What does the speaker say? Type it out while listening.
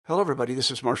Hello, everybody. This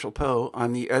is Marshall Poe.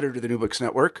 I'm the editor of the New Books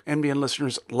Network. NBN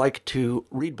listeners like to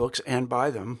read books and buy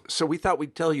them. So we thought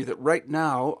we'd tell you that right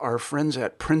now, our friends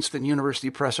at Princeton University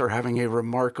Press are having a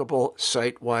remarkable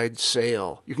site-wide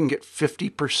sale. You can get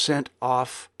 50%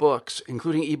 off books,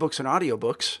 including ebooks and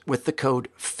audiobooks, with the code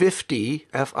 50,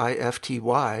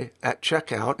 F-I-F-T-Y, at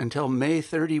checkout until May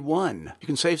 31. You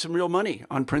can save some real money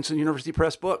on Princeton University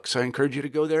Press books. I encourage you to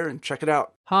go there and check it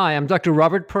out. Hi, I'm Dr.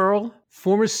 Robert Pearl,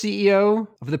 former CEO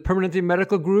of the Permanente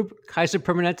Medical Group, Kaiser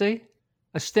Permanente,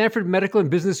 a Stanford Medical and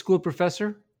Business School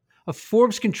professor, a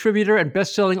Forbes contributor and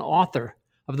best-selling author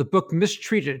of the book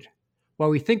Mistreated, Why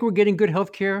We Think We're Getting Good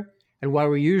Healthcare and Why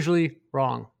We're Usually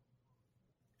Wrong.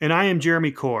 And I am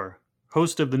Jeremy Corr,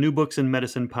 host of the New Books in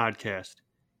Medicine podcast.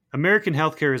 American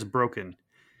healthcare is broken.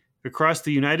 Across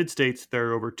the United States, there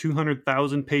are over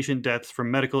 200,000 patient deaths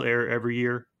from medical error every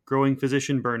year, growing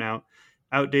physician burnout,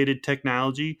 outdated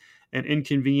technology, and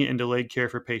inconvenient and delayed care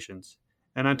for patients.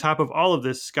 And on top of all of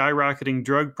this, skyrocketing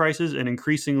drug prices and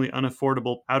increasingly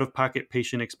unaffordable out-of-pocket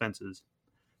patient expenses.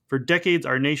 For decades,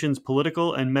 our nation's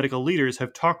political and medical leaders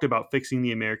have talked about fixing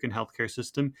the American healthcare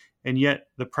system, and yet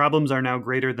the problems are now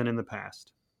greater than in the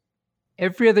past.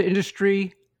 Every other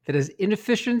industry that is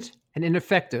inefficient and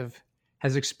ineffective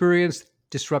has experienced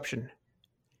disruption.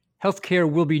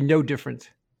 Healthcare will be no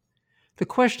different. The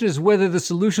question is whether the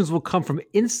solutions will come from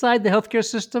inside the healthcare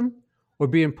system or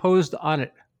be imposed on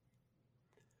it.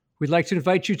 We'd like to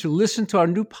invite you to listen to our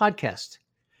new podcast,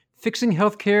 Fixing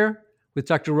Healthcare with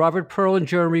Dr. Robert Pearl and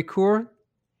Jeremy Corr.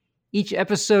 Each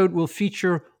episode will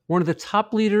feature one of the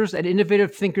top leaders and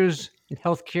innovative thinkers in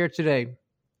healthcare today.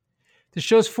 The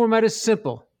show's format is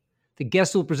simple. The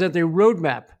guests will present a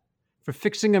roadmap for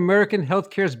fixing American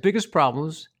healthcare's biggest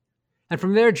problems, and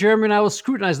from there, Jeremy and I will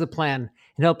scrutinize the plan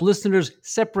and help listeners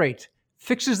separate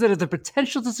fixes that have the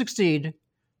potential to succeed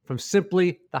from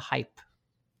simply the hype.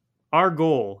 Our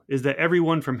goal is that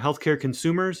everyone from healthcare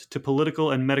consumers to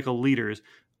political and medical leaders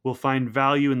will find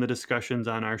value in the discussions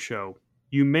on our show.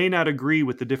 You may not agree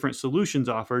with the different solutions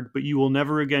offered, but you will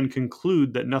never again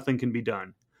conclude that nothing can be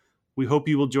done. We hope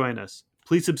you will join us.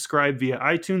 Please subscribe via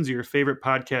iTunes or your favorite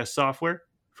podcast software.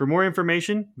 For more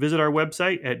information, visit our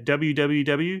website at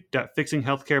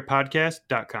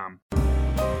www.fixinghealthcarepodcast.com.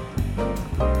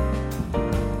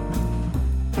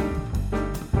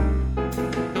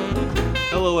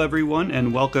 Hello, everyone,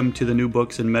 and welcome to the New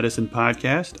Books in Medicine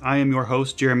podcast. I am your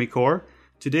host, Jeremy Corr.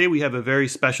 Today, we have a very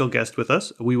special guest with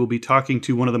us. We will be talking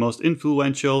to one of the most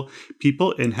influential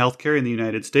people in healthcare in the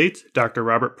United States, Dr.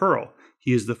 Robert Pearl.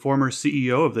 He is the former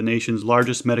CEO of the nation's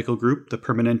largest medical group, the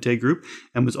Permanente Group,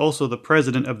 and was also the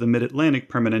president of the Mid-Atlantic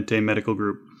Permanente Medical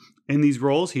Group. In these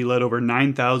roles, he led over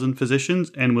 9,000 physicians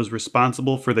and was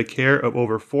responsible for the care of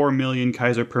over 4 million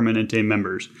Kaiser Permanente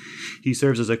members. He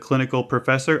serves as a clinical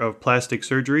professor of plastic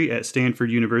surgery at Stanford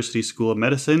University School of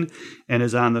Medicine and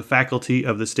is on the faculty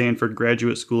of the Stanford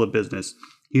Graduate School of Business.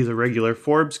 He's a regular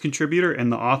Forbes contributor and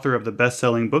the author of the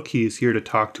best-selling book he is here to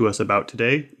talk to us about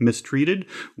today, Mistreated,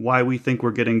 Why We Think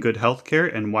We're Getting Good Healthcare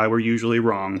and Why We're Usually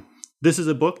Wrong. This is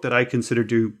a book that I consider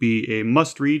to be a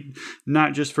must-read,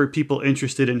 not just for people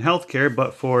interested in healthcare,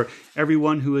 but for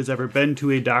everyone who has ever been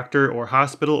to a doctor or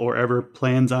hospital or ever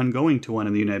plans on going to one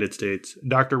in the United States.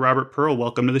 Dr. Robert Pearl,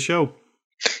 welcome to the show.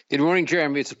 Good morning,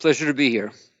 Jeremy. It's a pleasure to be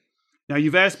here. Now,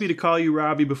 you've asked me to call you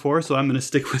Robbie before, so I'm going to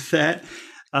stick with that.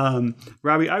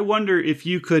 Robbie, I wonder if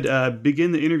you could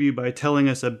begin the interview by telling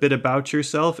us a bit about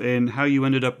yourself and how you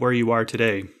ended up where you are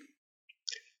today.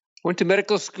 Went to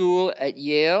medical school at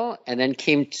Yale and then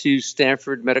came to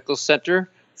Stanford Medical Center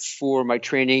for my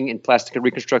training in plastic and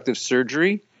reconstructive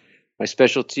surgery. My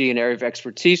specialty and area of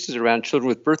expertise is around children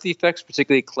with birth defects,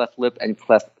 particularly cleft lip and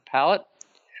cleft palate.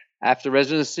 After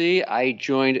residency, I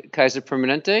joined Kaiser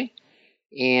Permanente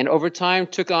and over time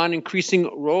took on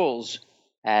increasing roles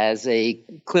as a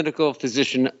clinical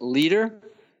physician leader,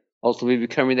 ultimately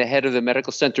becoming the head of the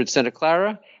medical center at Santa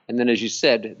Clara, and then, as you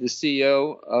said, the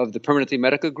CEO of the Permanente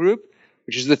Medical Group,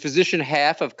 which is the physician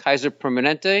half of Kaiser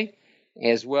Permanente,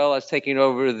 as well as taking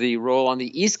over the role on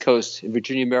the East Coast in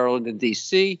Virginia, Maryland, and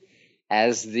D.C.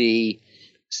 as the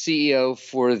CEO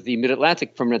for the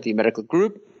Mid-Atlantic Permanente Medical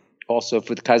Group, also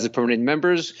for the Kaiser Permanente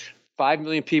members, 5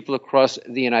 million people across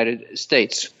the United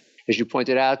States. As you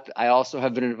pointed out, I also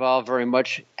have been involved very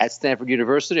much at Stanford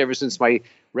University ever since my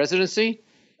residency,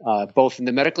 both in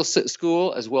the medical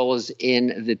school as well as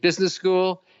in the business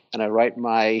school. And I write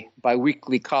my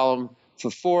biweekly column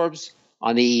for Forbes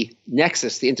on the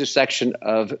nexus, the intersection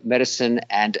of medicine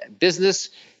and business.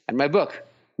 And my book,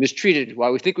 Mistreated,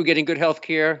 Why We Think We're Getting Good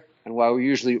Healthcare and Why We're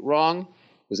Usually Wrong,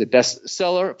 was a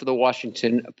bestseller for the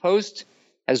Washington Post,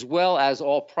 as well as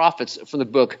all profits from the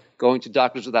book going to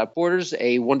Doctors Without Borders,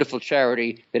 a wonderful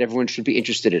charity that everyone should be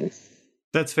interested in.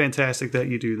 That's fantastic that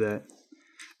you do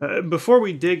that. Before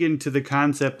we dig into the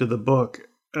concept of the book,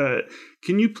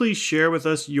 can you please share with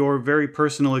us your very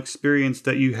personal experience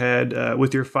that you had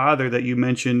with your father that you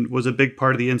mentioned was a big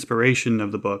part of the inspiration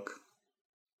of the book?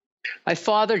 My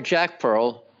father, Jack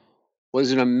Pearl,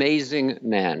 was an amazing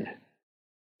man.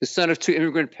 The son of two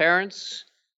immigrant parents,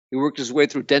 he worked his way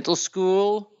through dental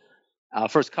school,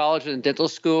 first college and dental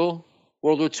school.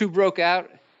 World War II broke out.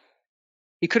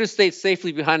 He could have stayed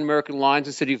safely behind American lines.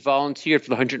 Instead, he volunteered for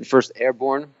the 101st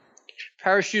Airborne.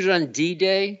 Parachuted on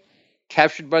D-Day,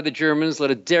 captured by the Germans,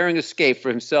 led a daring escape for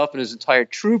himself and his entire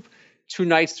troop. 2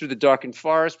 nights through the darkened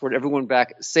forest, brought everyone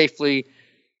back safely.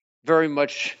 Very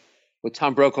much what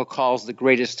Tom Brokaw calls the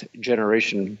greatest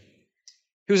generation.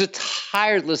 He was a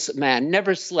tireless man,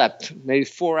 never slept, maybe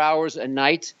 4 hours a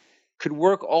night, could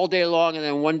work all day long, and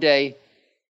then one day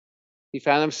he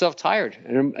found himself tired,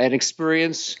 an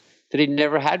experience that he'd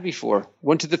never had before.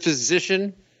 Went to the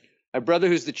physician. My brother,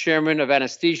 who's the chairman of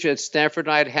anesthesia at Stanford,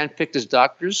 and I had handpicked as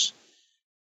doctors,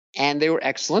 and they were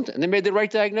excellent, and they made the right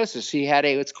diagnosis. He had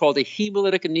what's called a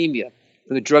hemolytic anemia.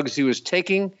 From the drugs he was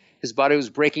taking, his body was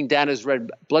breaking down his red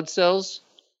blood cells,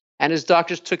 and his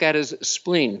doctors took out his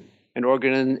spleen, an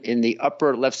organ in the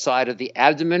upper left side of the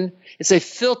abdomen. It's a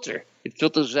filter. It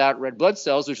filters out red blood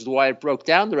cells, which is why it broke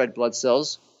down the red blood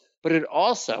cells, but it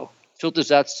also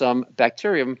filters out some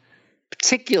bacterium,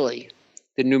 particularly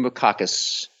the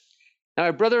pneumococcus. Now,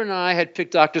 my brother and I had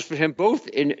picked doctors for him both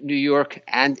in New York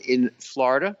and in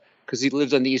Florida because he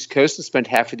lived on the East Coast and spent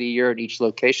half of the year at each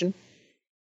location.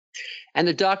 And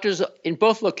the doctors in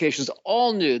both locations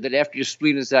all knew that after your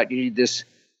spleen is out, you need this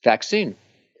vaccine.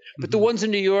 But the ones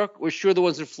in New York were sure the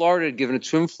ones in Florida had given it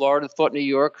to him. Florida thought New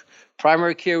York.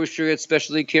 Primary care was sure he had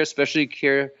specialty care. Specialty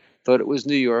care thought it was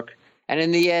New York. And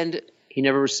in the end, he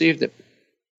never received it.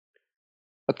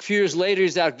 A few years later,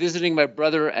 he's out visiting my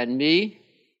brother and me.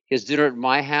 He has dinner at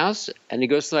my house, and he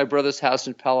goes to my brother's house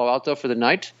in Palo Alto for the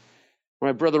night. When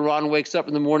my brother Ron wakes up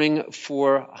in the morning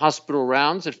for hospital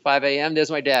rounds at 5 a.m.,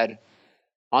 there's my dad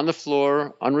on the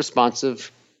floor,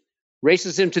 unresponsive.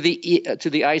 Races him to the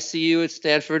ICU at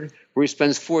Stanford, where he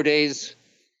spends 4 days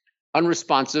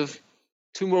unresponsive,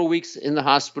 2 more weeks in the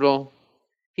hospital.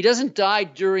 He doesn't die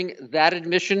during that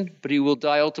admission, but he will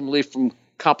die ultimately from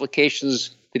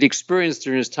complications that he experienced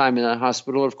during his time in the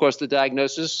hospital. Of course, the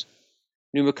diagnosis,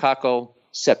 pneumococcal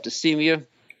septicemia.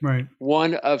 Right.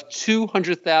 One of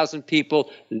 200,000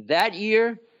 people that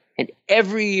year and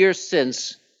every year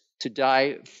since to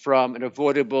die from an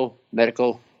avoidable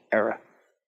medical error.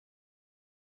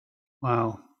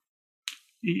 Wow.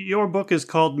 Your book is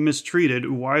called Mistreated: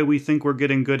 Why We Think We're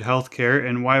Getting Good Health Care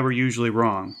and Why We're Usually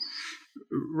Wrong.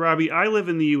 Robbie, I live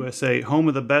in the USA, home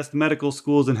of the best medical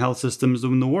schools and health systems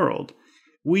in the world.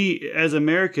 We, as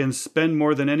Americans, spend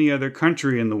more than any other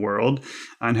country in the world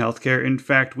on healthcare. In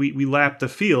fact, we lap the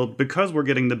field because we're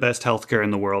getting the best healthcare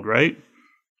in the world, right?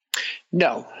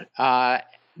 No.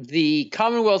 The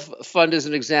Commonwealth Fund, as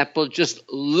an example, just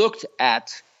looked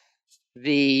at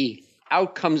the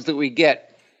outcomes that we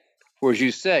get, or as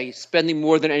you say, spending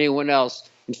more than anyone else.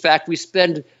 In fact, we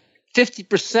spend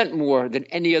 50% more than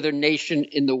any other nation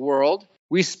in the world.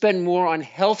 We spend more on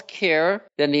health care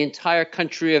than the entire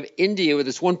country of India, with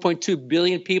its 1.2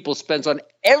 billion people, spends on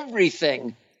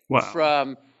everything. Wow.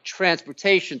 From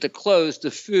transportation to clothes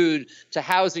to food to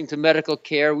housing to medical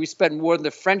care. We spend more than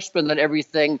the French spend on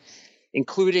everything,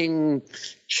 including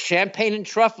champagne and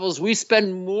truffles. We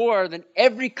spend more than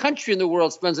every country in the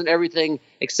world spends on everything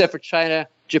except for China,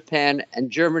 Japan, and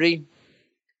Germany.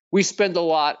 We spend a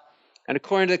lot, and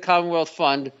according to the Commonwealth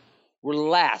Fund, we're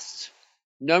last.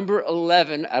 Number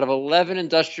 11 out of 11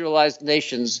 industrialized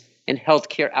nations in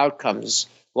healthcare outcomes.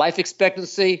 Life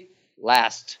expectancy,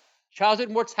 last.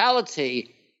 Childhood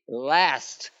mortality,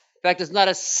 last. In fact, there's not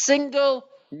a single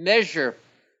measure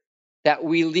that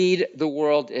we lead the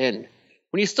world in.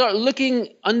 When you start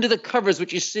looking under the covers,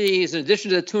 what you see is, in addition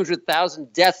to the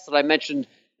 200,000 deaths that I mentioned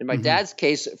in my dad's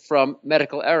case from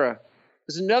medical error,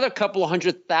 there's another couple of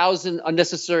 100,000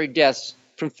 unnecessary deaths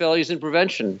from failures in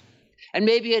prevention. And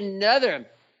maybe another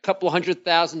couple of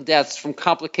 100,000 deaths from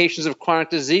complications of chronic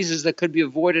diseases that could be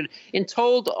avoided. In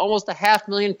total, almost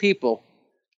 500,000 people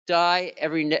die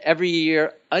every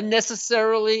year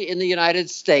unnecessarily in the United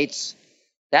States.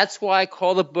 That's why I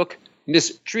call the book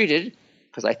Mistreated,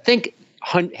 because I think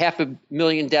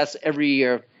 500,000 deaths every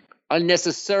year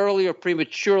unnecessarily or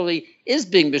prematurely is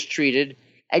being mistreated.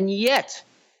 And yet,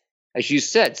 as you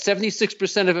said,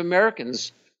 76% of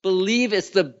Americans believe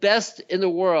it's the best in the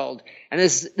world. And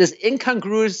there's this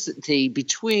incongruity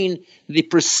between the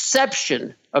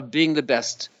perception of being the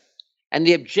best and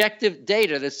the objective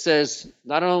data that says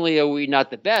not only are we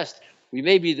not the best, we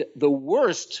may be the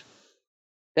worst,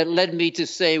 that led me to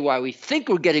say why we think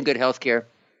we're getting good health care,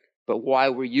 but why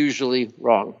we're usually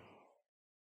wrong.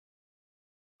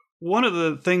 One of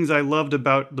the things I loved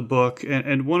about the book,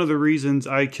 and one of the reasons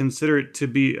I consider it to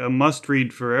be a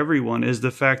must-read for everyone, is the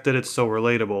fact that it's so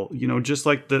relatable. You know, just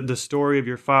like the story of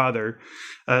your father,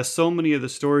 so many of the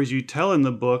stories you tell in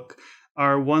the book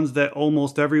are ones that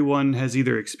almost everyone has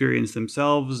either experienced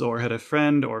themselves or had a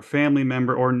friend or family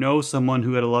member or know someone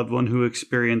who had a loved one who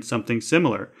experienced something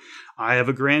similar. I have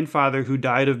a grandfather who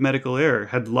died of medical error,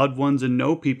 had loved ones and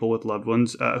know people with loved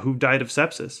ones who died of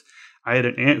sepsis. I had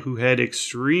an aunt who had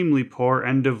extremely poor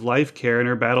end-of-life care in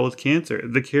her battle with cancer.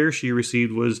 The care she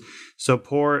received was so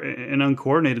poor and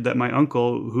uncoordinated that my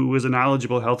uncle, who was a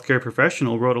knowledgeable healthcare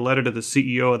professional, wrote a letter to the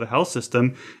CEO of the health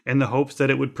system in the hopes that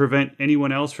it would prevent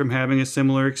anyone else from having a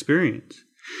similar experience.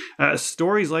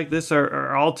 Stories like this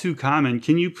are all too common.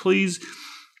 Can you please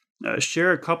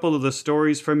share a couple of the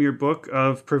stories from your book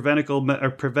of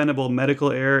preventable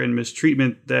medical error and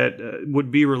mistreatment that would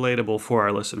be relatable for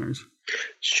our listeners?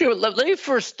 Sure. Let me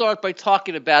first start by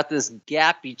talking about this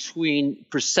gap between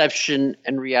perception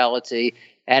and reality.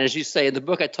 And as you say, in the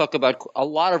book, I talk about a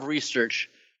lot of research,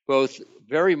 both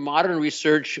very modern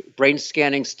research, brain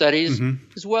scanning studies,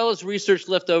 as well as research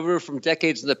left over from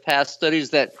decades in the past,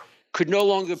 studies that could no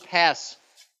longer pass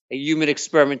a human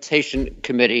experimentation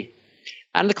committee.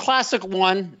 And the classic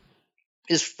one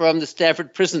is from the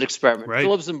Stanford Prison Experiment. Right.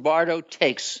 Philip Zimbardo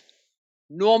takes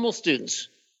normal students.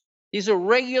 These are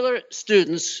regular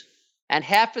students, and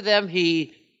half of them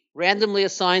he randomly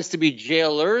assigns to be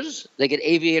jailers. They get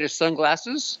aviator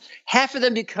sunglasses. Half of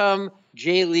them become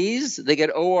jailees. They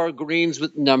get OR greens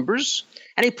with numbers.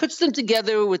 And he puts them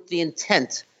together with the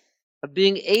intent of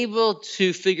being able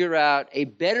to figure out a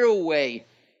better way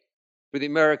for the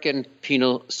American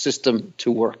penal system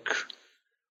to work.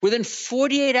 Within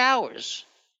 48 hours,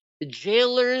 the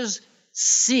jailers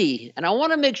see, and I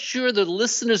want to make sure the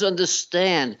listeners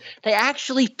understand, they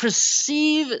actually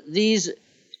perceive these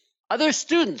other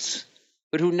students,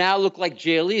 but who now look like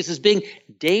jailees, as being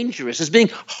dangerous, as being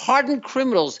hardened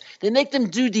criminals. They make them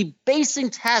do debasing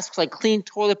tasks like clean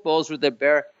toilet bowls with their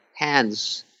bare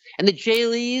hands. And the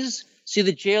jailees see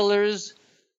the jailers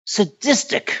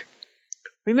sadistic.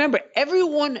 Remember,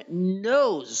 everyone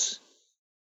knows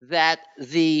that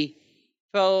the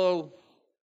fellow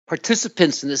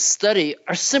participants in this study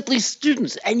are simply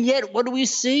students. And yet, what do we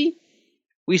see?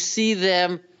 We see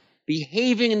them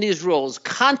behaving in these roles.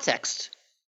 Context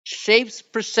shapes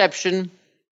perception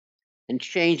and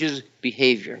changes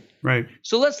behavior. Right.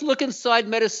 So let's look inside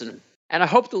medicine. And I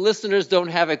hope the listeners don't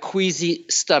have a queasy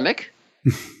stomach.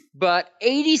 But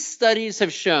 80 studies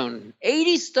have shown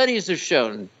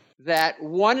that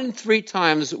 1 in 3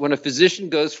 times when a physician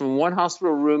goes from one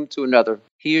hospital room to another,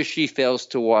 he or she fails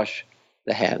to wash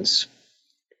the hands.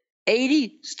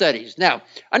 80 studies. Now,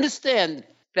 understand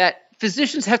that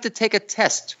physicians have to take a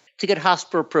test to get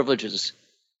hospital privileges.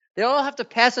 They all have to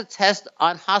pass a test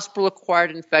on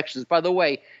hospital-acquired infections. By the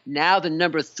way, now the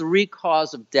number 3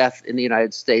 cause of death in the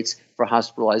United States for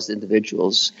hospitalized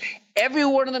individuals. Every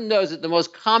one of them knows that the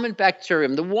most common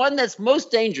bacterium, the one that's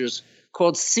most dangerous,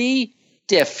 called C.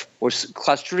 diff, or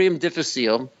Clostridium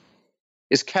difficile,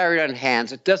 is carried on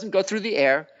hands. It doesn't go through the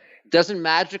air. Doesn't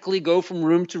magically go from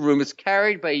room to room. It's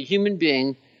carried by a human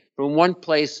being from one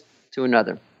place to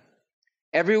another.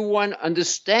 Everyone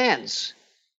understands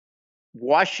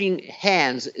washing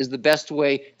hands is the best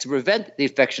way to prevent the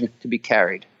infection to be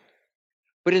carried.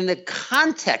 But in the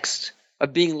context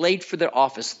of being late for their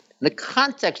office, in the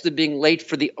context of being late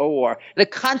for the OR, in the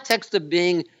context of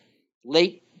being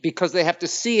late because they have to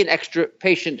see an extra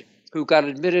patient who got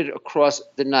admitted across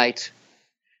the night,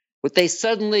 what they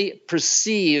suddenly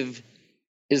perceive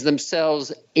is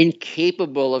themselves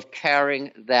incapable of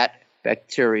carrying that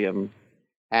bacterium.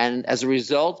 And as a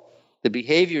result, the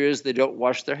behavior is they don't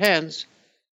wash their hands,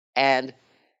 and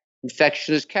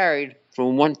infection is carried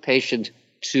from one patient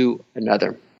to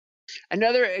another.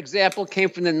 Another example came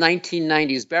from the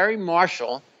 1990s. Barry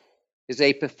Marshall is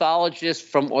a pathologist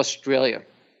from Australia.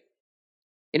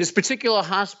 In his particular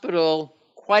hospital,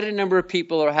 quite a number of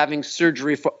people are having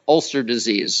surgery for ulcer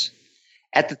disease.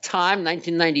 At the time,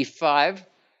 1995,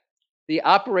 the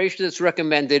operation that's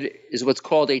recommended is what's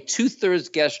called a 2/3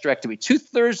 gastrectomy.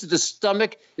 2/3 of the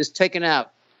stomach is taken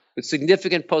out with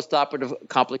significant postoperative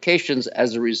complications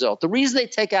as a result. The reason they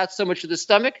take out so much of the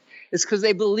stomach is because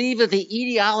they believe that the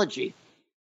etiology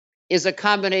is a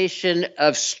combination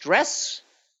of stress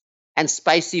and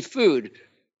spicy food,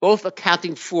 both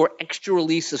accounting for extra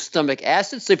release of stomach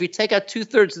acid. So if you take out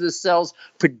 2/3 of the cells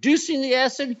producing the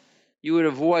acid, you would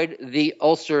avoid the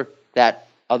ulcer that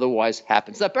otherwise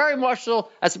happens. Now, Barry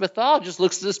Marshall, as a pathologist,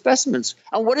 looks at the specimens.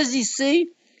 And what does he see?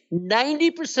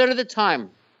 90% of the time,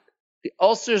 the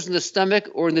ulcers in the stomach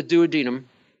or in the duodenum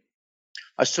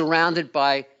are surrounded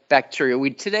by bacteria.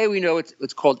 Today we know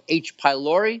it's called H.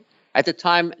 pylori. At the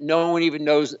time, no one even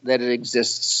knows that it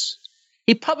exists.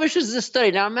 He publishes this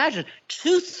study. Now imagine,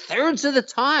 2/3 of the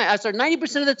time,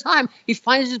 90% of the time, he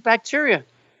finds these bacteria.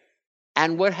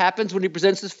 And what happens when he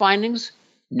presents his findings?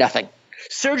 Nothing.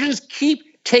 Surgeons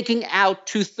keep taking out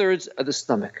 2/3 of the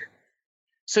stomach.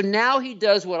 So now he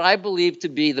does what I believe to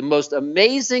be the most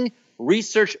amazing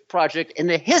research project in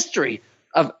the history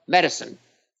of medicine.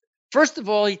 First of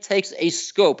all, he takes a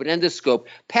scope, an endoscope,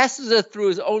 passes it through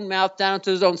his own mouth down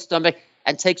into his own stomach,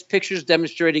 and takes pictures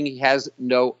demonstrating he has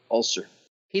no ulcer.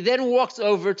 He then walks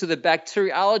over to the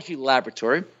bacteriology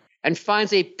laboratory and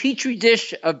finds a petri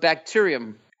dish of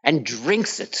bacterium and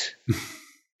drinks it.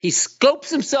 He scopes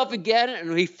himself again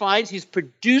and he finds he's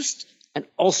produced an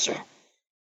ulcer.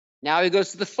 Now he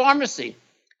goes to the pharmacy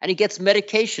and he gets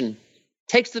medication,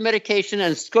 takes the medication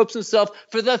and scopes himself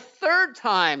for the 3rd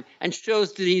time and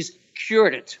shows that he's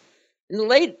cured it. In the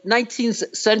late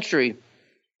 19th century,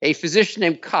 a physician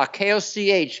named Koch,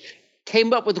 K-O-C-H,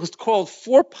 came up with what's called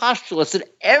 4 postulates that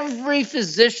every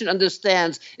physician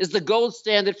understands is the gold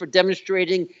standard for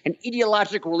demonstrating an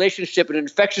etiologic relationship in an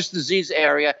infectious disease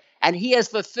area, and he has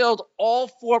fulfilled all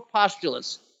 4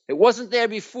 postulates. It wasn't there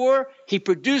before, he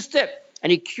produced it,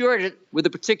 and he cured it with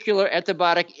a particular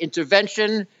antibiotic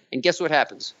intervention, and guess what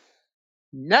happens?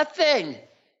 Nothing.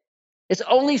 It's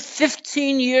only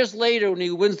 15 years later when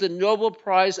he wins the Nobel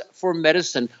Prize for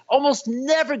Medicine, almost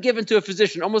never given to a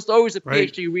physician, almost always a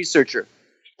PhD researcher,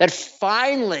 that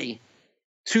finally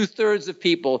 2/3 of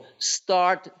people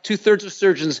 2/3 of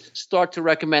surgeons start to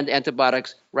recommend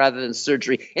antibiotics rather than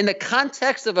surgery. In the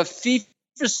context of a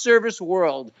fee-for-service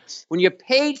world, when you're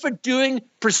paid for doing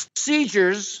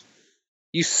procedures,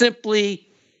 you simply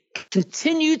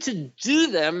continue to do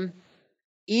them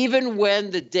even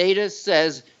when the data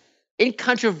says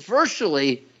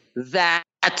incontroversially that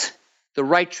the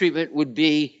right treatment would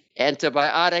be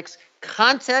antibiotics.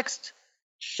 Context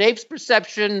shapes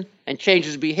perception and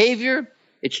changes behavior.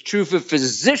 It's true for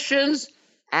physicians,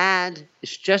 and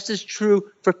it's just as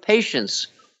true for patients.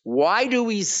 Why do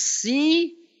we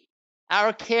see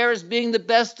our care as being the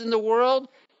best in the world?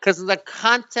 Because of the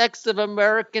context of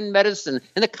American medicine,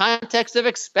 in the context of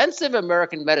expensive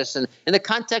American medicine, in the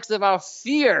context of our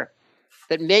fear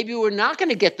that maybe we're not going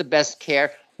to get the best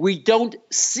care. We don't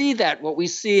see that. What we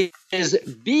see is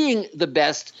being the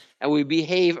best, and we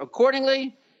behave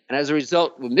accordingly. And as a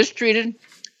result, we're mistreated.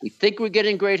 We think we're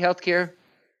getting great health care,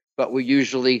 but we're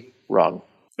usually wrong.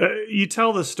 You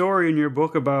tell the story in your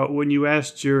book about when you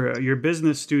asked your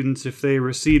business students if they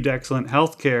received excellent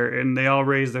health care, and they all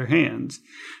raised their hands.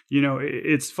 You know,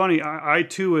 it's funny. I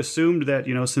too assumed that,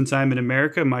 since I'm in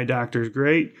America, my doctor's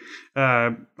great.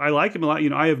 I like him a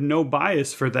lot. I have no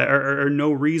bias for that or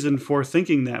no reason for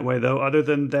thinking that way, though, other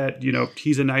than that,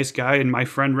 he's a nice guy and my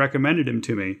friend recommended him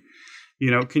to me.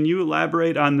 Can you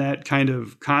elaborate on that kind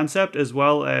of concept as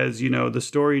well as, the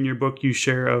story in your book you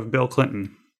share of Bill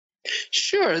Clinton?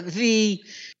 Sure. The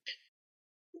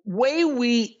way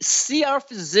we see our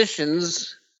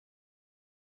physicians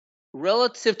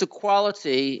relative to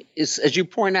quality is, as you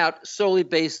point out, solely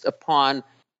based upon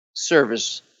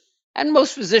service. And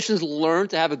most physicians learn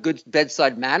to have a good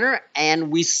bedside manner, and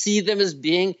we see them as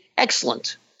being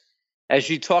excellent. As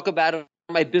you talk about in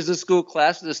my business school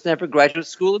class at the Stanford Graduate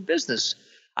School of Business,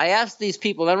 I asked these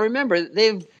people, and remember,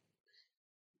 they've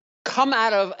come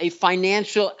out of a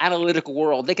financial analytical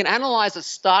world. They can analyze a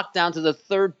stock down to the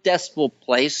 3rd decimal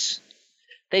place.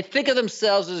 They think of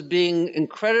themselves as being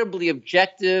incredibly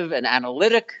objective and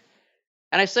analytic.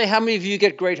 And I say, how many of you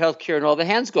get great health care? And all the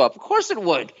hands go up. Of course it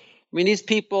would. I mean, these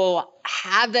people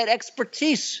have that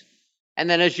expertise. And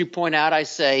then as you point out, I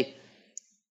say,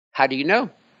 how do you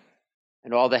know?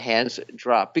 And all the hands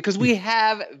drop. Because we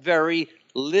have very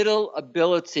little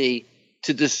ability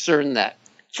to discern that.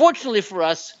 Fortunately for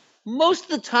us, most of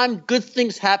the time, good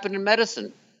things happen in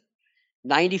medicine.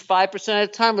 95% of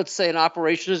the time, let's say an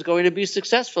operation is going to be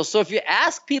successful. So if you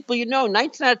ask people,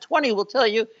 19 out of 20 will tell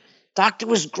you, doctor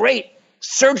was great.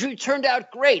 Surgery turned out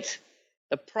great.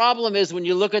 The problem is when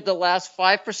you look at the last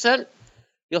 5%,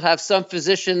 you'll have some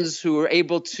physicians who are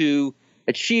able to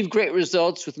achieve great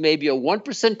results with maybe a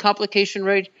 1% complication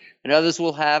rate, and others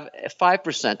will have a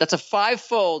 5%. That's a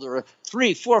 5-fold or a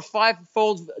 3, 4,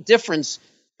 5-fold difference,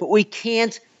 but we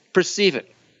can't perceive it.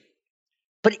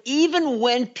 But even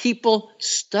when people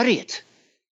study it,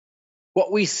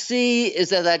 what we see is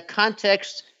that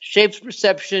context shapes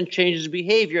perception, changes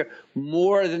behavior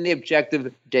more than the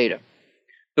objective data.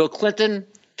 Bill Clinton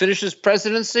finished his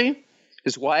presidency.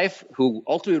 His wife, who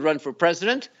ultimately ran for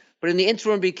president, but in the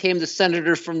interim became the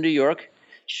senator from New York,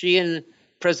 she and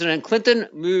President Clinton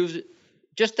moved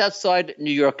just outside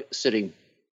New York City.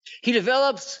 He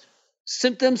develops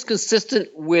symptoms consistent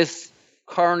with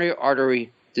coronary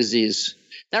artery disease.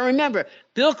 Now remember,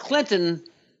 Bill Clinton,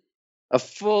 a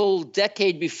full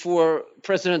decade before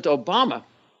President Obama,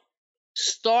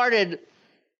 started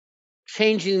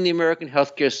changing the American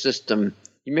healthcare system.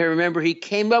 You may remember he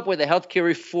came up with a healthcare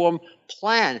reform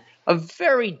plan, a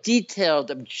very detailed,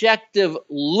 objective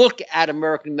look at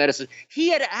American medicine. He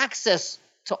had access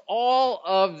to all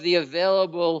of the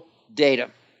available data.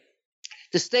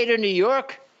 The state of New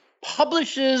York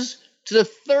publishes to the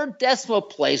third decimal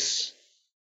place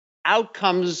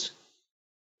outcomes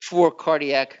for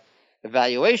cardiac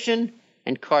evaluation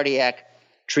and cardiac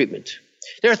treatment.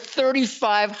 There are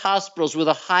 35 hospitals with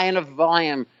a high enough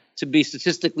volume to be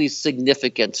statistically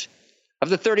significant. Of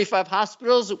the 35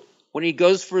 hospitals, when he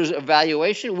goes for his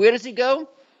evaluation, where does he go?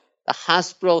 The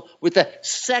hospital with the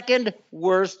second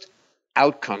worst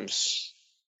outcomes.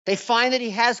 They find that he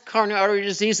has coronary artery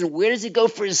disease, and where does he go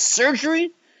for his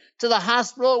surgery? To the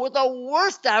hospital with the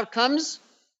worst outcomes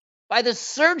by the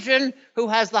surgeon who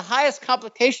has the highest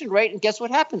complication rate, and guess what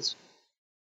happens?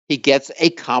 He gets a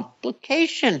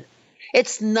complication.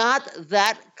 It's not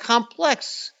that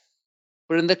complex.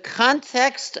 But in the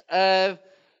context of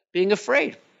being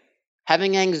afraid,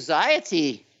 having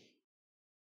anxiety,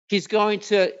 he's going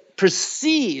to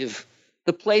perceive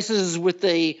the places with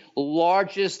the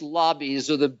largest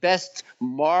lobbies or the best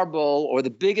marble or the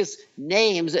biggest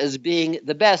names as being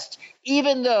the best,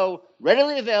 even though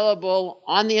readily available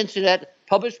on the internet,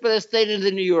 published by the state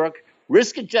of New York,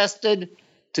 risk adjusted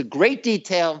to great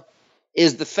detail,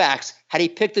 is the facts. Had he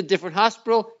picked a different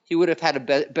hospital, he would have had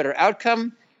a better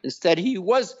outcome. Instead, he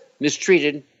was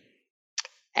mistreated.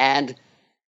 And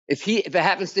if it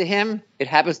happens to him, it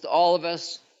happens to all of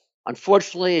us.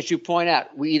 Unfortunately, as you point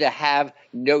out, we either have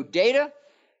no data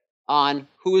on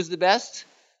who is the best,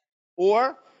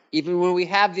 or even when we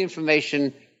have the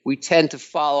information, we tend to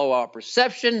follow our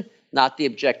perception, not the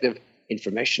objective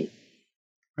information.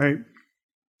 Right.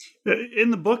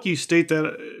 In the book, you state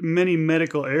that many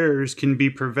medical errors can be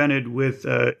prevented with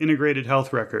integrated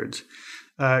health records.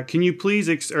 Can you please,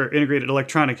 or integrated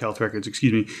electronic health records,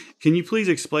 excuse me. Can you please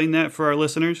explain that for our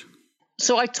listeners?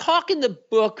 So I talk in the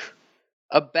book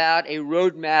about a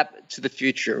roadmap to the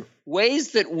future,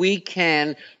 ways that we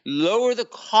can lower the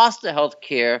cost of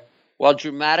healthcare while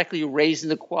dramatically raising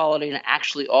the quality and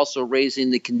actually also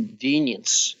raising the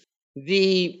convenience.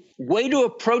 The way to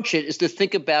approach it is to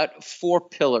think about 4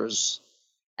 pillars,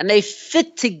 and they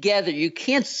fit together. You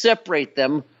can't separate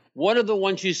them. One of the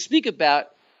ones you speak about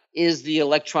is the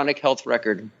electronic health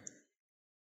record.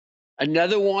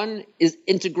 Another one is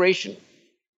integration.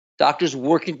 Doctors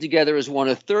working together as one.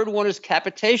 A third one is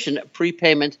capitation,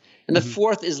 prepayment. And the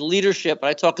fourth is leadership.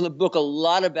 I talk in the book a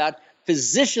lot about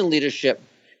physician leadership.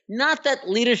 Not that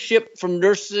leadership from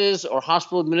nurses or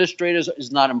hospital administrators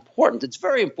is not important. It's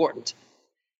very important.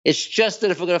 It's just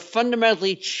that if we're going to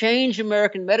fundamentally change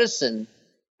American medicine,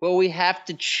 what we have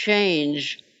to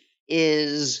change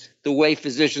is the way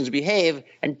physicians behave.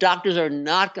 And doctors are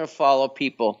not going to follow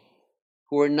people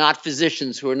who are not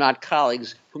physicians, who are not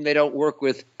colleagues, whom they don't work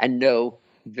with and know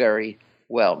very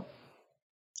well.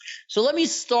 So let me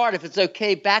start, if it's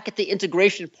okay, back at the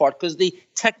integration part, because the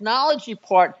technology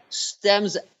part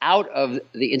stems out of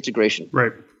the integration.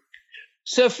 Right.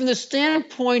 So from the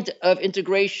standpoint of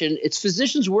integration, it's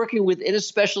physicians working within a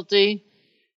specialty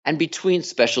and between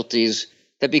specialties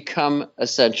that become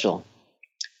essential.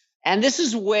 And this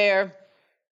is where,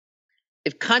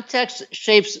 if context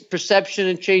shapes perception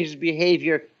and changes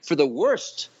behavior for the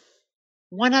worst,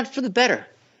 why not for the better?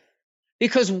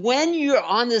 Because when you're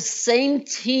on the same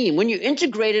team, when you're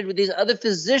integrated with these other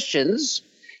physicians,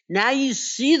 now you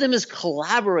see them as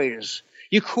collaborators.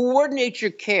 You coordinate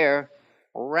your care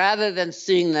rather than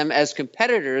seeing them as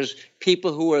competitors,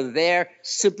 people who are there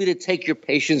simply to take your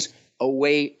patients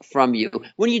away from you.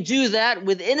 When you do that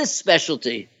within a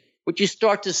specialty, what you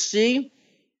start to see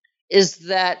is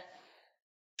that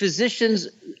physicians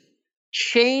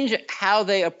change how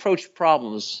they approach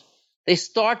problems. They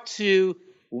start to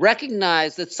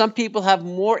recognize that some people have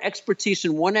more expertise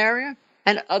in one area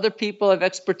and other people have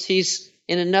expertise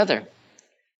in another.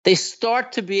 They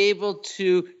start to be able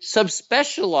to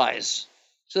subspecialize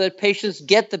so that patients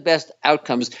get the best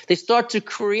outcomes. They start to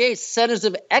create centers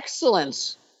of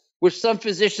excellence where some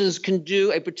physicians can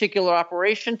do a particular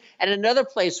operation, and another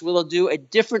place where they'll do a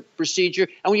different procedure.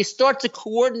 And when you start to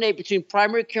coordinate between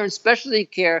primary care and specialty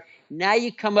care, now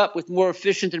you come up with more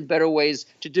efficient and better ways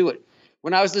to do it.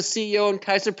 When I was the CEO in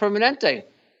Kaiser Permanente,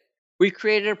 we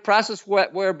created a process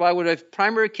whereby when a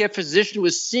primary care physician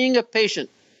was seeing a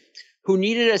patient who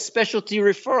needed a specialty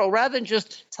referral, rather than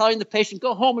just telling the patient,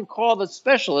 go home and call the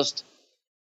specialist,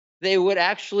 they would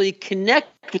actually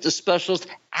connect with the specialist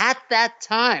at that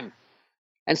time.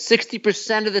 And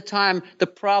 60% of the time, the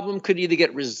problem could either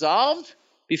get resolved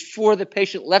before the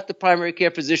patient left the primary care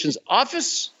physician's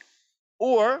office,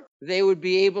 or they would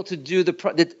be able to do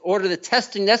order the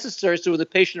testing necessary so when the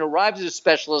patient arrives at a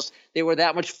specialist, they were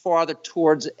that much farther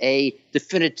towards a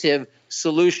definitive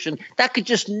solution. That could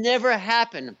just never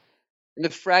happen in the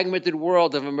fragmented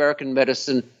world of American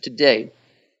medicine today.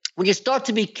 When you start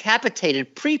to be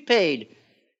capitated, prepaid,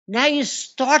 now you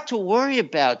start to worry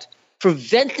about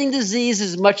preventing disease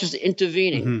as much as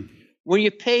intervening. Mm-hmm. When you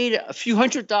paid a few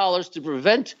 $100s to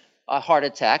prevent a heart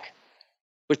attack,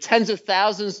 with tens of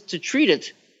thousands to treat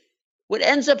it, what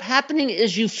ends up happening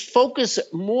is you focus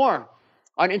more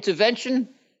on intervention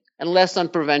and less on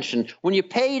prevention. When you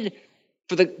paid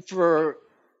for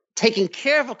taking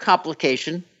care of a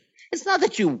complication, it's not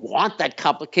that you want that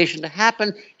complication to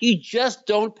happen, you just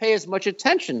don't pay as much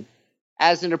attention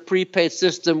as in a prepaid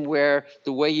system where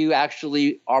the way you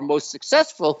actually are most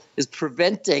successful is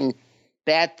preventing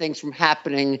bad things from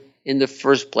happening in the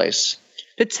first place.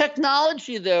 The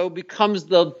technology, though, becomes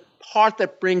the part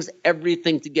that brings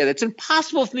everything together. It's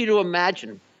impossible for me to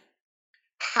imagine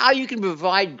how you can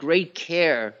provide great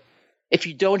care if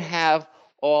you don't have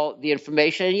all the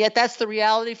information. And yet that's the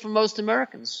reality for most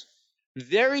Americans.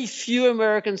 Very few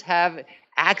Americans have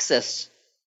access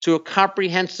to a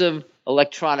comprehensive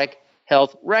electronic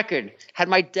health record. Had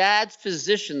my dad's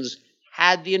physicians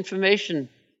had the information,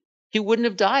 he wouldn't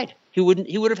have died. He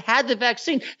would have had the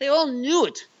vaccine. They all knew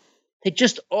it. They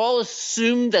just all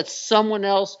assumed that someone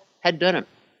else had done it.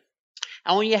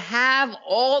 And when you have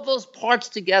all those parts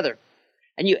together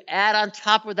and you add on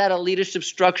top of that a leadership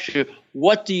structure,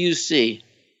 what do you see?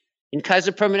 In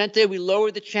Kaiser Permanente, we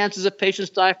lowered the chances of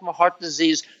patients dying from a heart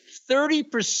disease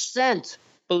 30%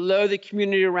 below the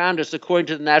community around us, according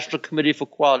to the National Committee for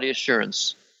Quality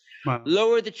Assurance. Wow.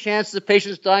 Lowered the chances of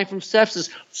patients dying from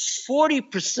sepsis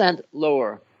 40%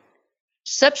 lower.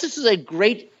 Sepsis is a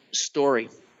great story.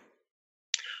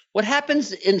 What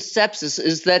happens in sepsis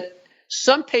is that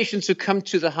some patients who come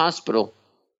to the hospital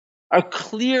are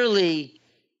clearly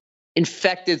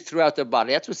infected throughout their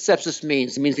body. That's what sepsis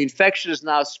means. It means the infection is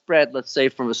now spread, let's say,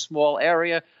 from a small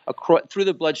area through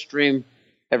the bloodstream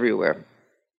everywhere.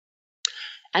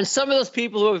 And some of those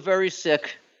people who are very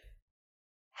sick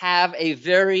have a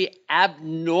very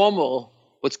abnormal,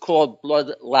 what's called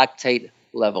blood lactate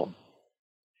level.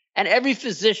 And every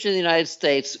physician in the United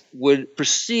States would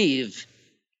perceive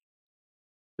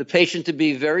the patient to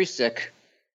be very sick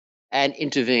and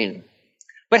intervene.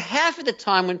 But half of the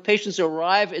time when patients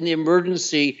arrive in the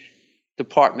emergency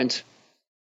department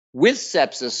with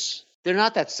sepsis, they're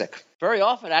not that sick. Very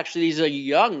often, actually, these are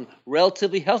young,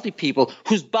 relatively healthy people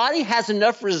whose body has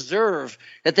enough reserve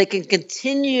that they can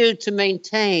continue to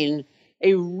maintain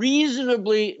a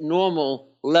reasonably normal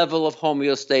level of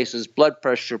homeostasis, blood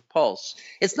pressure, pulse.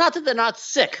 It's not that they're not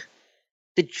sick.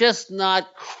 They're just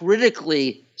not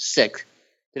critically sick.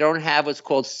 They don't have what's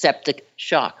called septic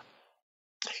shock.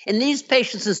 In these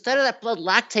patients, instead of that blood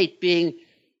lactate being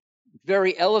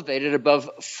very elevated above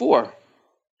 4,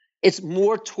 it's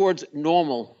more towards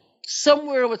normal,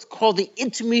 somewhere what's called the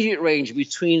intermediate range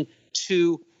between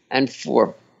 2 and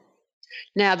 4.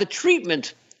 Now, the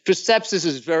treatment for sepsis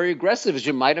is very aggressive, as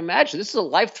you might imagine. This is a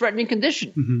life-threatening condition.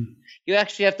 Mm-hmm. You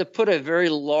actually have to put a very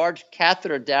large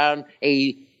catheter down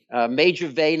a major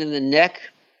vein in the neck.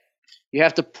 You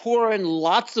have to pour in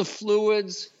lots of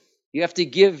fluids. You have to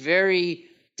give very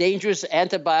dangerous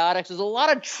antibiotics. There's a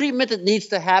lot of treatment that needs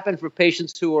to happen for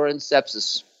patients who are in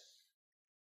sepsis.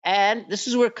 And this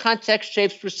is where context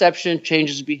shapes perception and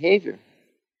changes behavior.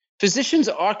 Physicians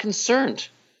are concerned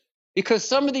because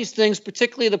some of these things,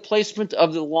 particularly the placement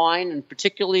of the line and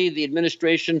particularly the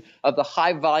administration of the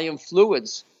high-volume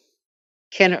fluids,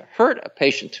 can hurt a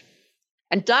patient.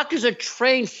 And doctors are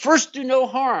trained first do no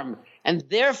harm, and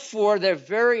therefore they're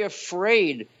very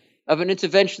afraid of an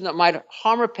intervention that might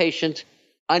harm a patient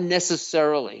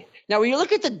unnecessarily. Now, when you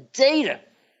look at the data,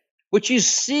 what you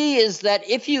see is that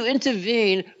if you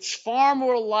intervene, far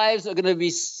more lives are going to be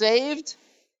saved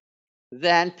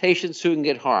than patients who can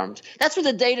get harmed. That's what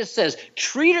the data says.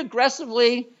 Treat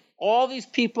aggressively all these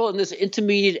people in this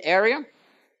intermediate area,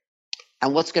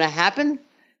 and what's going to happen?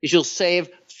 is you'll save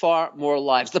far more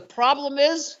lives. The problem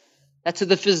is that to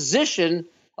the physician,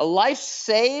 a life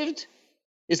saved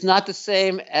is not the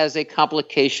same as a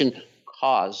complication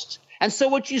caused. And so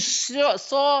what you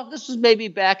saw, this was maybe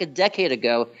back a decade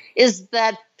ago, is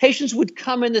that patients would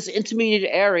come in this intermediate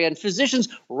area and physicians,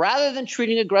 rather than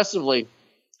treating aggressively,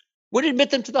 would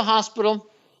admit them to the hospital,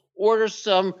 order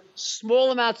some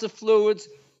small amounts of fluids,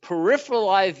 peripheral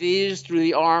IVs through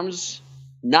the arms,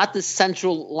 not the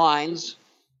central lines.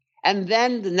 And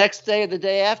then the next day or the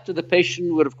day after, the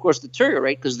patient would, of course,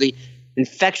 deteriorate because the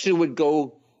infection would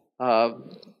go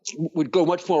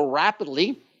much more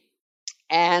rapidly,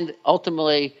 and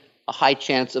ultimately a high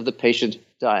chance of the patient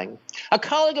dying. A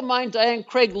colleague of mine, Diane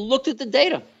Craig, looked at the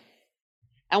data.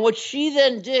 And what she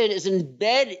then did is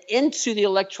embed into the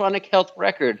electronic health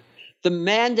record the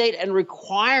mandate and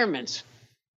requirement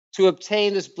to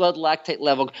obtain this blood lactate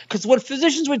level. Because what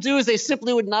physicians would do is they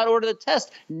simply would not order the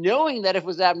test, knowing that if it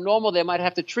was abnormal, they might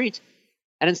have to treat.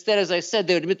 And instead, as I said,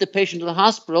 they would admit the patient to the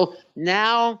hospital.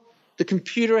 Now, the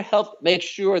computer helped make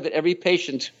sure that every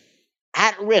patient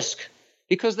at risk,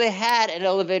 because they had an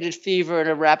elevated fever and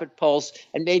a rapid pulse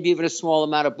and maybe even a small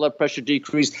amount of blood pressure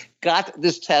decrease, got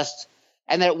this test.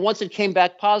 And that once it came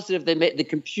back positive, the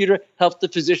computer helped the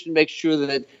physician make sure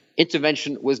that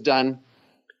intervention was done.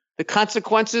 The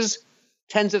consequences,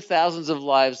 tens of thousands of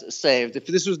lives saved. If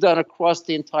this was done across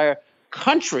the entire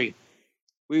country,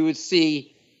 we would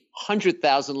see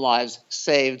 100,000 lives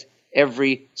saved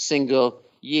every single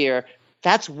year.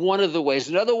 That's one of the ways.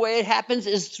 Another way it happens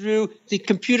is through the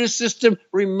computer system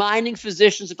reminding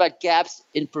physicians about gaps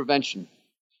in prevention.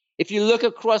 If you look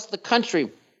across the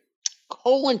country,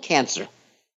 colon cancer,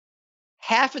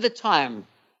 half of the time,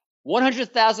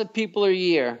 100,000 people a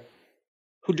year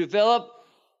who develop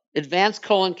advanced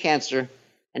colon cancer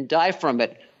and die from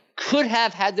it could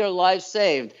have had their lives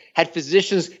saved had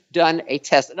physicians done a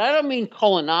test. And I don't mean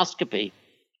colonoscopy.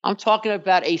 I'm talking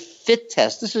about a FIT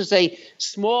test. This is a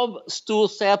small stool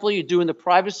sample you do in the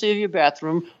privacy of your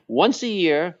bathroom once a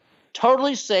year,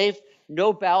 totally safe,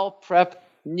 no bowel prep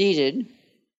needed.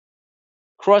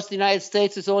 Across the United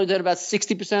States, it's only done about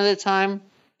 60% of the time.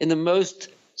 In the most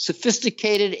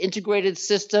sophisticated, integrated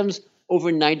systems,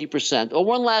 over 90%. Or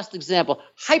one last example,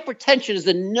 hypertension is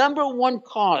the number one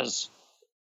cause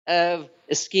of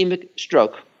ischemic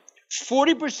stroke.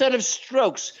 40% of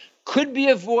strokes could be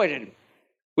avoided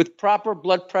with proper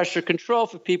blood pressure control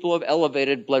for people who have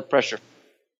elevated blood pressure.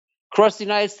 Across the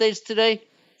United States today,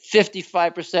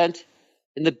 55%.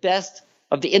 In the best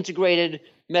of the integrated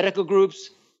medical groups,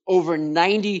 over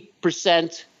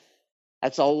 90%.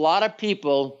 That's a lot of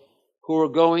people who are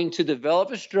going to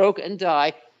develop a stroke and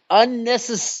die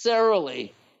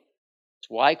unnecessarily. That's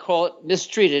why I call it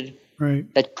mistreated.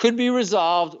 Right. That could be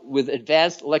resolved with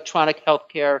advanced electronic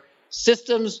healthcare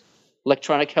systems,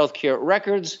 electronic healthcare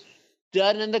records,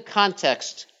 done in the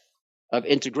context of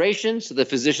integration, so the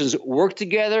physicians work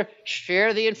together,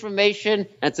 share the information,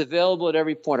 and it's available at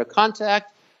every point of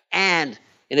contact, and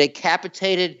in a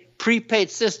capitated,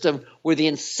 prepaid system where the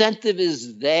incentive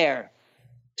is there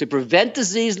to prevent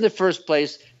disease in the first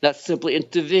place, not simply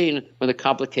intervene when the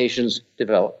complications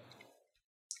develop.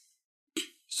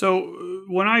 So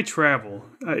when I travel,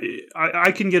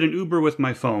 I can get an Uber with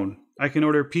my phone. I can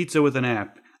order pizza with an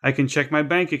app. I can check my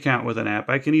bank account with an app.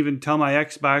 I can even tell my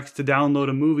Xbox to download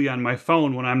a movie on my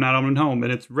phone when I'm not at home,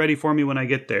 and it's ready for me when I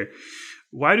get there.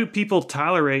 Why do people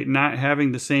tolerate not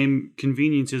having the same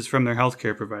conveniences from their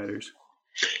healthcare providers?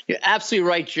 You're absolutely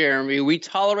right, Jeremy. We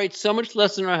tolerate so much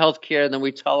less in our healthcare than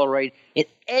we tolerate in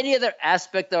any other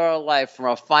aspect of our life, from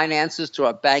our finances to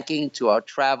our banking to our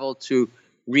travel to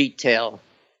retail.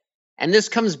 And this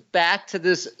comes back to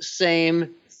this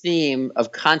same theme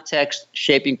of context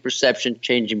shaping perception,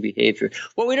 changing behavior.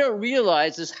 What we don't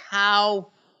realize is how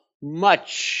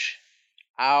much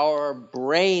our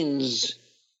brains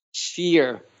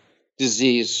fear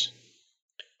disease,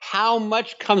 how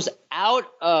much comes out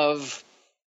of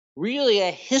really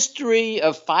a history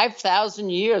of 5,000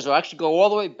 years, or actually go all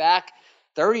the way back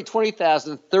 30,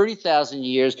 20,000, 30,000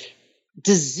 years.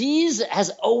 Disease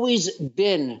has always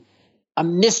been a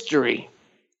mystery.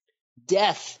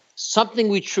 Death, something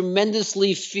we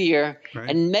tremendously fear, right.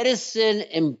 And medicine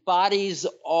embodies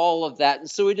all of that. And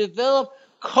so we develop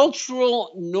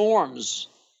cultural norms.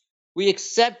 We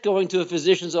accept going to a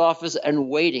physician's office and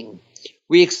waiting.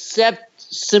 We accept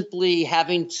simply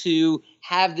having to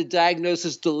have the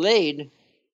diagnosis delayed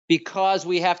because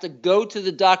we have to go to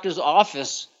the doctor's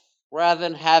office rather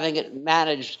than having it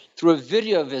managed through a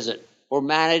video visit or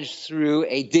managed through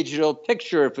a digital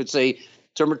picture if it's a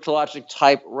dermatologic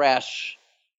type rash.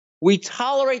 We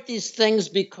tolerate these things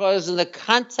because in the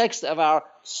context of our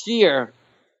fear,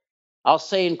 I'll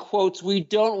say in quotes, we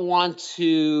don't want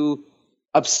to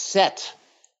upset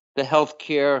the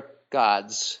healthcare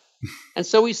gods. And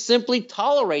so we simply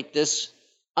tolerate this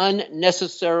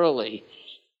unnecessarily.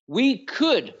 We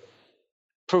could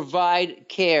provide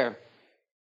care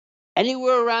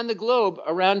anywhere around the globe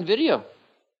around video.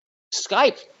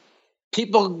 Skype.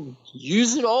 People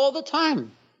use it all the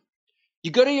time.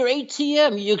 You go to your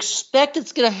ATM, you expect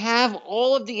it's going to have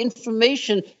all of the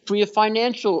information for your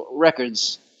financial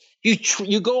records.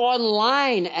 You go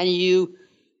online and you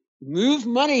move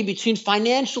money between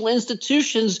financial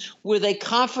institutions with a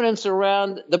confidence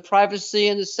around the privacy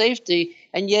and the safety.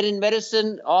 And yet in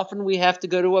medicine, often we have to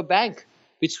go to a bank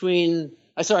we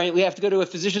have to go to a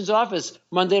physician's office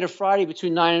Monday to Friday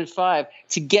between 9 and 5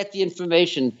 to get the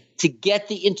information, to get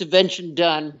the intervention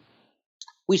done.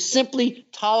 We simply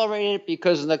tolerate it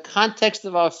because in the context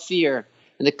of our fear,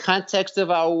 in the context of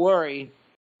our worry,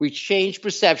 we change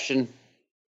perception.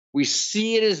 We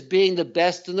see it as being the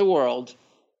best in the world.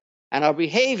 And our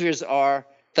behaviors are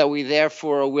that we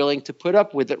therefore are willing to put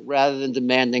up with it rather than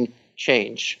demanding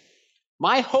change.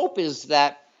 My hope is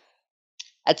that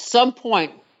at some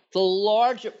point, the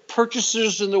large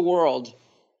purchasers in the world,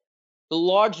 the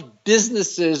large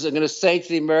businesses are going to say to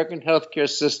the American healthcare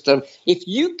system, if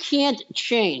you can't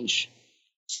change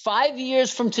 5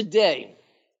 years from today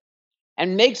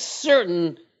and make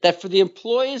certain that for the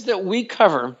employees that we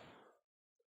cover,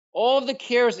 all of the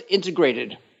care is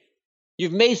integrated,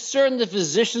 you've made certain the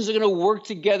physicians are going to work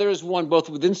together as one, both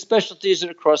within specialties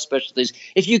and across specialties.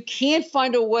 If you can't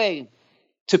find a way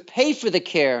to pay for the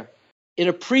care in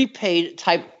a prepaid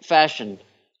type fashion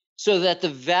so that the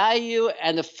value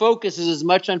and the focus is as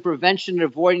much on prevention and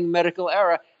avoiding medical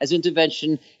error as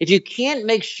intervention, if you can't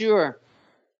make sure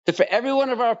that for every one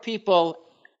of our people,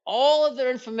 all of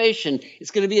their information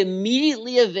is going to be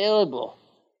immediately available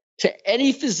to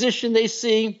any physician they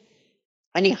see,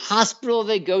 any hospital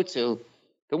they go to,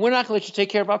 then we're not going to let you take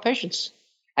care of our patients.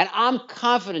 And I'm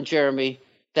confident, Jeremy,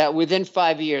 that within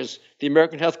 5 years, the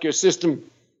American healthcare system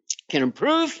can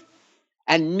improve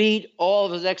and meet all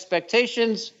of its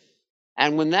expectations.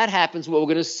 And when that happens, what we're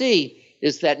going to see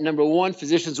is that, number one,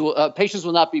 patients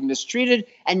will not be mistreated.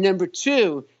 And number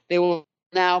two, they will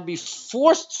now be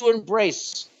forced to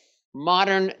embrace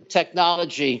modern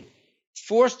technology,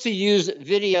 forced to use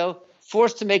video,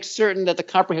 forced to make certain that the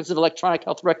comprehensive electronic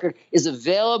health record is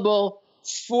available,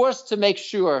 forced to make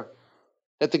sure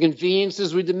that the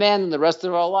conveniences we demand in the rest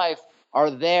of our life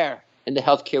are there in the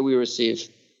healthcare we receive.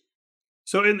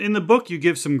 So in the book, you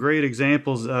give some great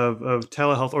examples of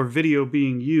telehealth or video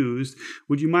being used.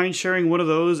 Would you mind sharing one of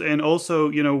those? And also,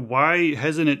 why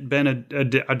hasn't it been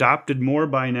adopted more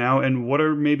by now? And what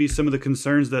are maybe some of the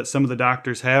concerns that some of the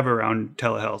doctors have around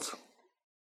telehealth?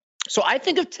 So I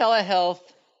think of telehealth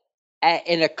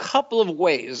in a couple of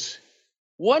ways.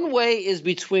 One way is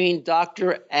between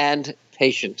doctor and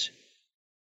patient.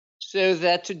 So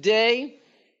that today,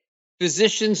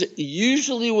 physicians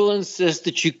usually will insist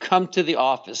that you come to the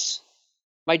office.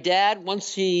 My dad,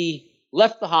 once he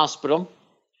left the hospital,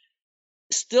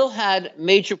 still had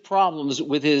major problems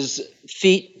with his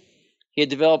feet. He had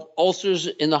developed ulcers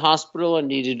in the hospital and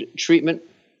needed treatment.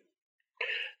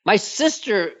 My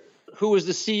sister, who was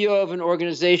the CEO of an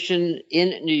organization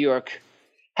in New York,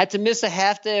 had to miss a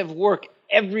half day of work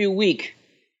every week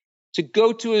to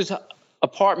go to his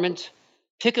apartment,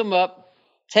 pick him up,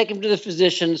 take him to the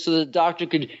physician so the doctor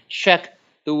could check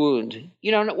the wound.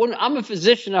 When I'm a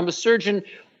physician, I'm a surgeon,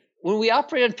 when we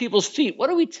operate on people's feet, what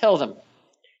do we tell them?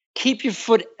 Keep your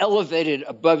foot elevated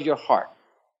above your heart.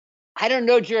 I don't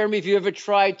know, Jeremy, if you ever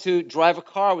tried to drive a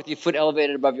car with your foot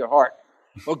elevated above your heart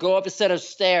or go up a set of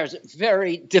stairs.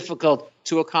 Very difficult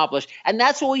to accomplish. And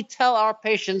that's what we tell our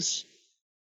patients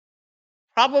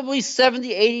probably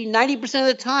 70, 80, 90% of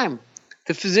the time.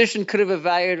 The physician could have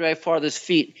evaluated my father's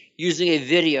feet using a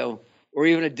video or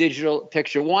even a digital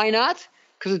picture. Why not?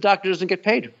 Because the doctor doesn't get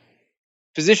paid.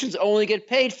 Physicians only get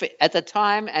paid at the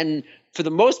time, and for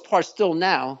the most part still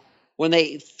now, when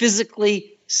they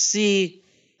physically see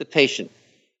the patient.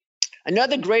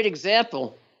 Another great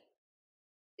example,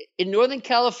 in Northern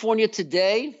California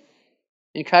today,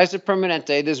 in Kaiser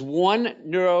Permanente, there's one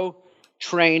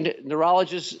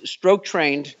neurologist,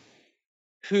 stroke-trained,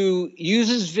 who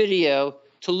uses video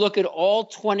to look at all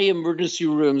 20 emergency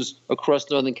rooms across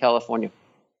Northern California.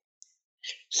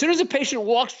 As soon as a patient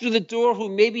walks through the door who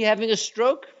may be having a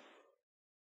stroke,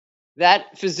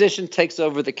 that physician takes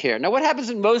over the care. Now, what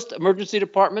happens in most emergency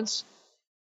departments?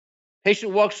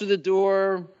 Patient walks through the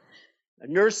door, a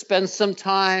nurse spends some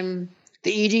time,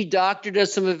 the ED doctor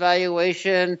does some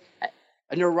evaluation,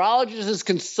 a neurologist is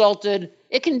consulted.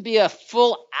 It can be a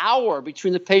full hour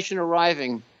between the patient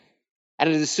arriving and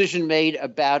a decision made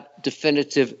about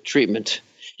definitive treatment.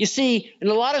 You see, in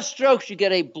a lot of strokes, you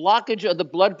get a blockage of the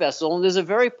blood vessel, and there's a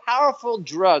very powerful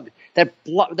drug that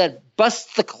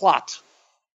busts the clot.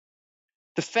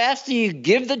 The faster you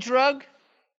give the drug,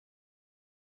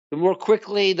 the more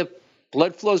quickly the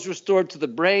blood flow is restored to the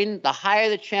brain, the higher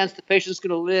the chance the patient's going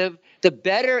to live, the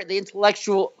better the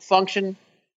intellectual function.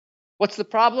 What's the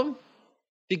problem?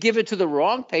 If you give it to the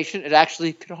wrong patient, it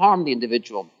actually could harm the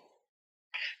individual.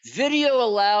 Video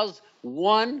allows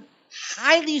one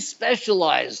highly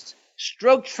specialized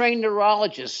stroke-trained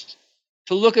neurologist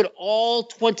to look at all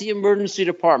 20 emergency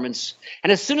departments.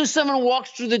 And as soon as someone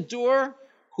walks through the door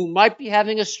who might be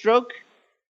having a stroke,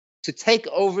 to take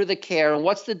over the care. And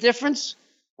what's the difference?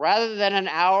 Rather than an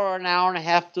hour or an hour and a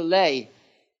half delay,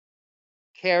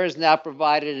 care is now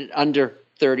provided in under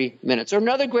 30 minutes. Or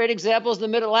another great example is the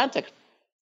Mid-Atlantic.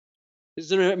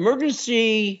 There's an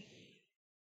emergency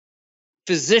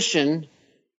physician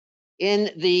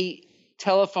in the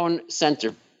telephone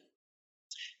center.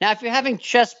 Now, if you're having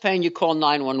chest pain, you call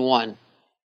 911.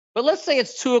 But let's say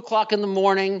it's 2 o'clock in the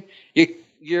morning.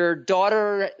 Your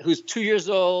daughter, who's 2 years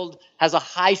old, has a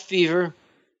high fever,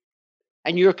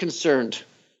 and you're concerned.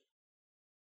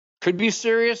 Could be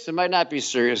serious. It might not be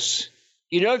serious.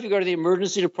 You know, if you go to the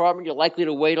emergency department, you're likely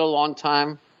to wait a long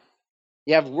time.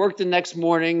 You have work the next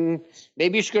morning.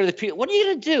 Maybe you should go to the... What are you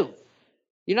going to do?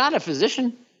 You're not a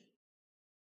physician.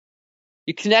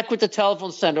 You connect with the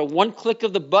telephone center. One click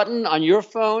of the button on your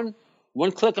phone,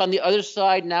 one click on the other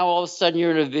side. Now all of a sudden you're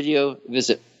in a video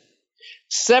visit.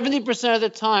 70% of the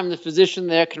time, the physician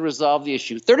there can resolve the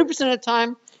issue. 30% of the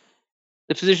time,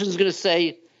 the physician is going to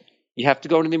say, you have to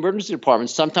go to the emergency department.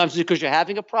 Sometimes it's because you're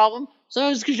having a problem.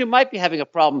 Sometimes it's because you might be having a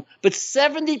problem. But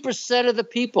 70% of the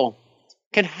people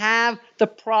can have the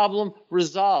problem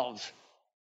resolved.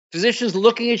 Physician's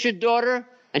looking at your daughter,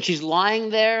 and she's lying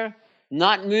there,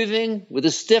 not moving, with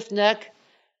a stiff neck.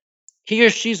 He or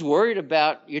she's worried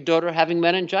about your daughter having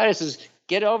meningitis. Says,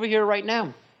 get over here right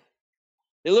now.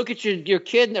 They look at your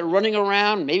kid, and they're running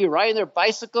around, maybe riding their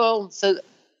bicycle. Says,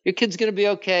 your kid's going to be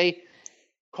okay.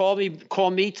 Call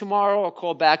me tomorrow, or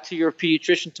call back to your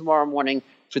pediatrician tomorrow morning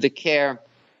for the care.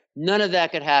 None of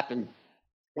that could happen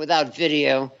without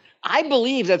video. I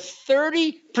believe that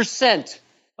 30%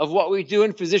 of what we do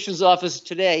in physicians' offices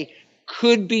today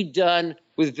could be done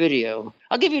with video.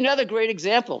 I'll give you another great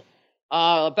example.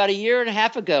 About a year and a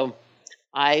half ago,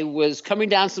 I was coming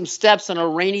down some steps on a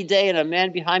rainy day, and a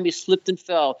man behind me slipped and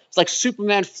fell. It's like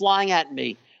Superman flying at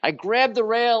me. I grabbed the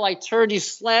rail, I turned, he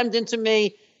slammed into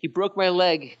me. He broke my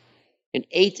leg in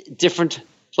 8 different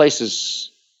places.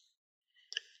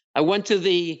 I went to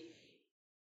the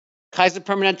Kaiser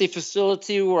Permanente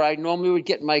facility where I normally would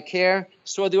get my care,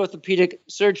 saw the orthopedic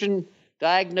surgeon,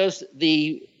 diagnosed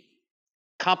the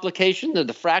complication of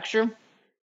the fracture.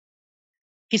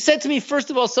 He said to me,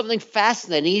 first of all, something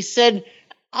fascinating. He said,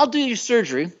 I'll do your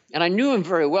surgery. And I knew him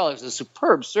very well. He was a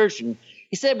superb surgeon.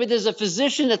 He said, but there's a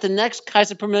physician at the next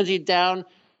Kaiser Permanente down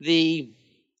the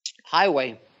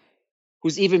highway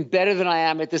who's even better than I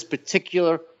am at this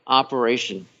particular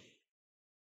operation.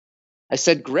 I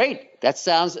said, great. That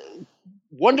sounds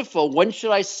wonderful. When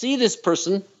should I see this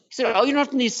person? He said, oh, you don't have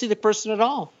to need to see the person at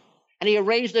all. And he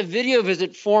arranged a video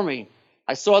visit for me.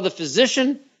 I saw the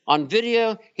physician on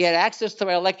video. He had access to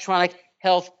my electronic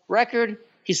health record.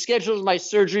 He scheduled my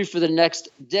surgery for the next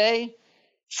day.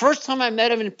 First time I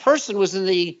met him in person was in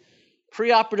the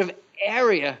preoperative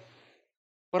area,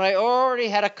 but I already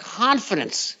had a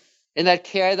confidence in that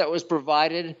care that was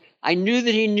provided. I knew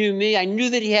that he knew me. I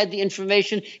knew that he had the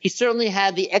information. He certainly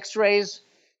had the x-rays,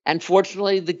 and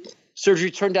fortunately the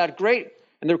surgery turned out great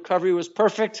and the recovery was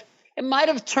perfect. It might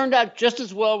have turned out just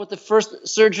as well with the first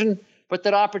surgeon, but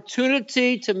that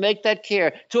opportunity to make that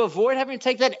care, to avoid having to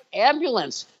take that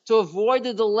ambulance, to avoid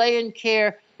the delay in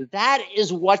care, that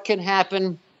is what can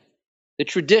happen. The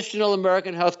traditional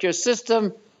American healthcare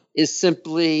system is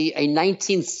simply a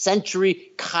 19th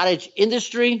century cottage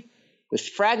industry with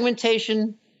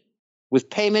fragmentation, with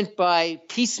payment by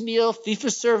piecemeal,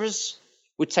 fee-for-service,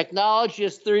 with technology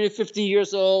that's 30 to 50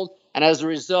 years old, and as a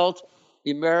result,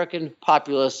 the American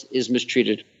populace is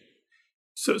mistreated.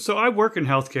 So I work in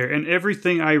healthcare, and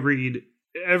everything I read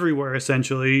everywhere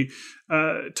essentially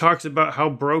talks about how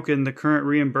broken the current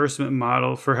reimbursement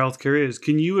model for healthcare is.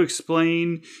 Can you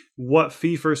explain what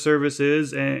fee-for-service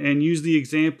is and use the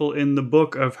example in the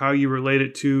book of how you relate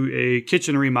it to a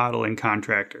kitchen remodeling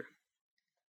contractor?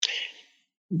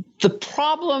 The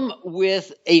problem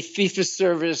with a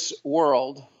fee-for-service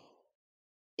world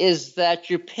is that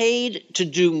you're paid to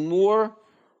do more,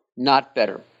 not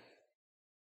better.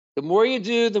 The more you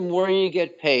do, the more you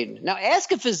get paid. Now,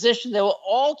 ask a physician, they will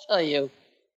all tell you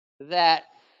that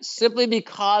simply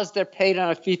because they're paid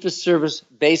on a fee-for-service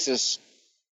basis,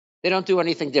 they don't do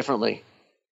anything differently.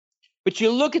 But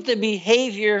you look at the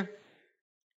behavior,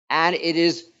 and it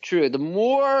is true. The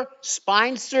more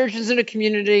spine surgeons in a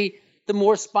community, the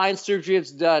more spine surgery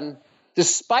is done,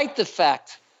 despite the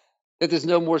fact that there's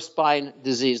no more spine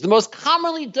disease. The most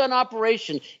commonly done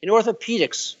operation in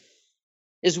orthopedics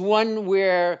is one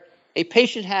where a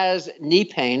patient has knee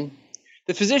pain.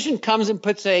 The physician comes and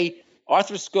puts a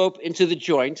arthroscope into the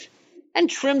joint and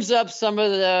trims up some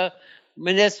of the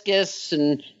meniscus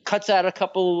and cuts out a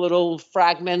couple little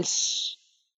fragments.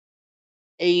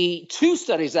 Two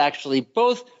studies, actually,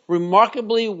 both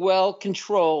remarkably well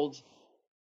controlled,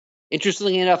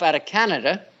 interestingly enough, out of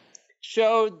Canada,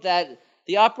 showed that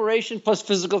the operation plus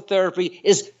physical therapy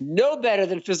is no better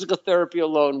than physical therapy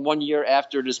alone 1 year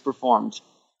after it is performed.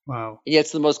 Wow. And yet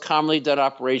it's the most commonly done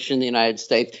operation in the United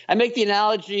States. I make the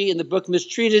analogy in the book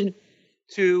Mistreated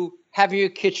to having your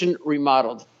kitchen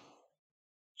remodeled.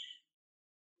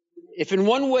 If in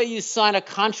one way you sign a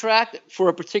contract for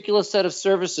a particular set of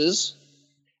services,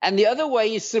 and the other way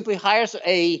you simply hire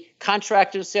a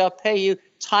contractor to say, I'll pay you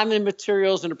time and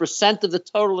materials and a % of the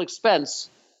total expense,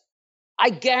 I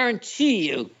guarantee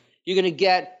you, you're going to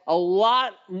get a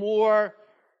lot more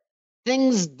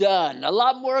things done, a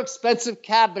lot more expensive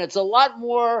cabinets, a lot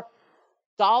more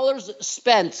dollars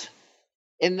spent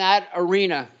in that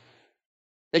arena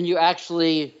than you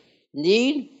actually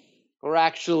need or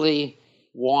actually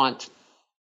want.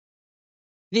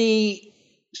 The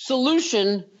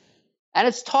solution, and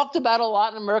it's talked about a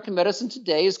lot in American medicine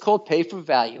today, is called pay for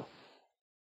value.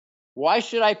 Why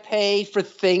should I pay for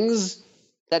things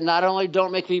that not only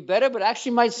don't make me better, but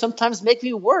actually might sometimes make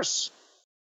me worse?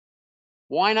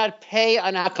 Why not pay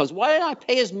on outcomes? Why not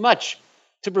pay as much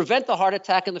to prevent the heart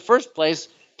attack in the first place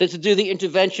than to do the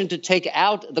intervention to take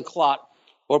out the clot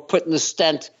or put in the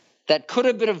stent that could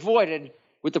have been avoided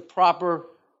with the proper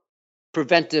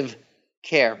preventive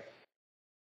care?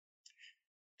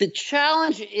 The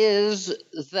challenge is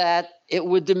that it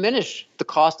would diminish the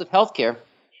cost of healthcare.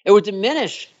 It would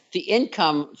diminish the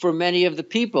income for many of the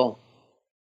people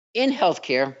in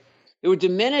healthcare. It would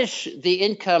diminish the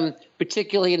income,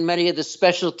 particularly in many of the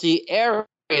specialty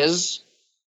areas.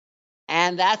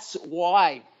 And that's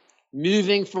why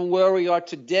moving from where we are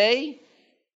today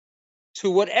to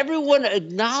what everyone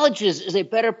acknowledges is a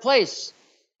better place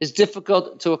is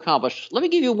difficult to accomplish. Let me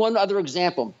give you one other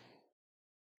example.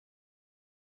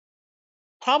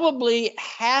 Probably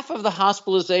half of the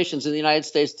hospitalizations in the United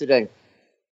States today,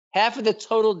 half of the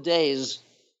total days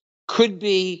could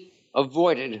be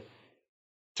avoided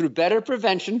through better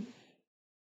prevention,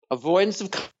 avoidance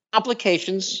of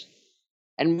complications,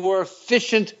 and more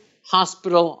efficient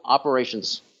hospital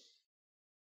operations.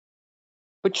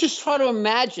 But just try to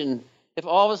imagine if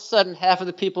all of a sudden half of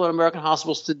the people in American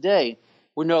hospitals today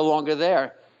were no longer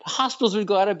there. The hospitals would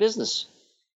go out of business.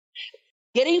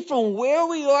 Getting from where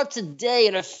we are today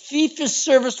in a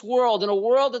fee-for-service world, in a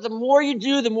world that the more you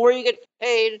do, the more you get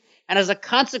paid, and as a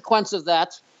consequence of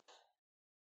that,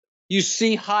 you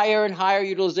see higher and higher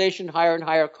utilization, higher and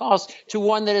higher costs, to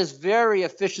one that is very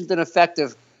efficient and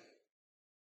effective,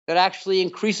 that actually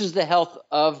increases the health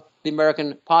of the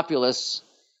American populace.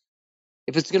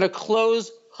 If it's going to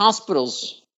close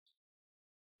hospitals,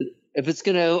 if it's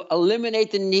going to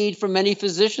eliminate the need for many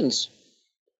physicians,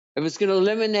 if it's going to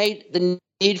eliminate the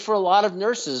need for a lot of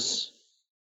nurses,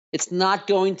 it's not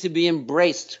going to be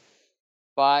embraced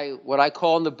by what I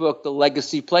call in the book the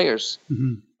legacy players,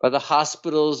 by the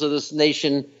hospitals of this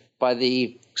nation, by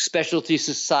the specialty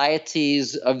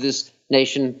societies of this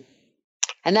nation.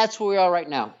 And that's where we are right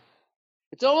now.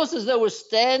 It's almost as though we're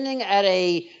standing at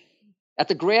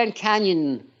the Grand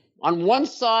Canyon, on one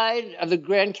side of the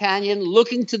Grand Canyon,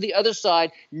 looking to the other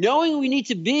side, knowing we need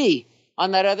to be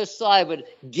on that other side, but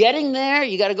getting there,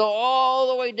 you got to go all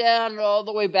the way down and all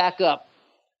the way back up.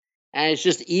 And it's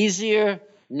just easier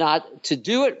not to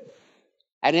do it.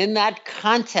 And in that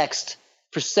context,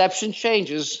 perception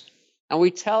changes, and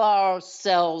we tell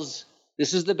ourselves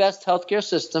this is the best healthcare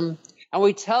system, and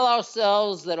we tell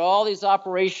ourselves that all these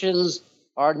operations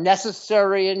are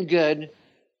necessary and good,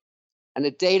 and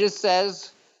the data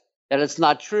says that it's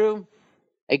not true.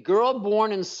 A girl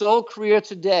born in Seoul, Korea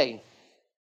today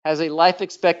has a life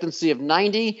expectancy of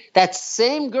 90. That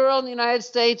same girl in the United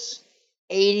States,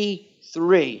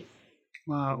 83.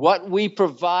 Wow. What we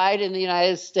provide in the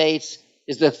United States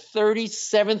is the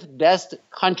 37th best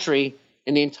country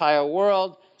in the entire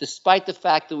world, despite the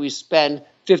fact that we spend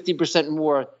 50%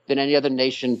 more than any other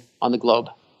nation on the globe.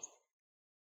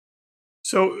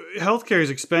 So healthcare is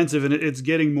expensive and it's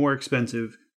getting more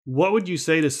expensive. What would you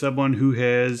say to someone who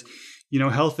has,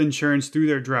 health insurance through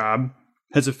their job,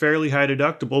 has a fairly high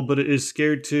deductible, but is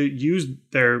scared to use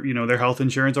their health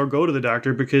insurance or go to the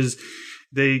doctor because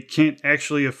they can't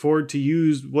actually afford to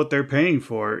use what they're paying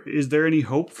for? Is there any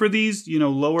hope for these,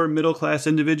 lower middle class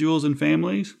individuals and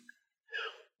families?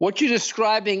 What you're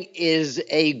describing is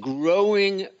a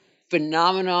growing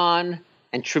phenomenon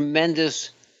and tremendous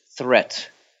threat.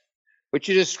 What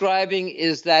you're describing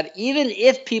is that even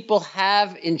if people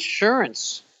have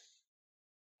insurance,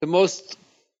 the most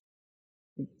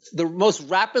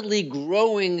rapidly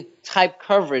growing type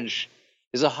coverage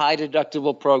is a high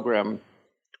deductible program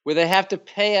where they have to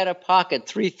pay out of pocket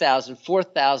 $3,000,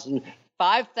 $4,000,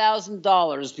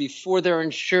 $5,000 before their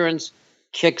insurance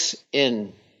kicks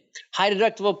in. High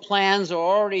deductible plans are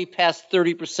already past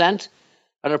 30%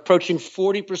 and approaching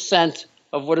 40%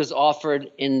 of what is offered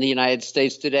in the United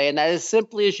States today. And that is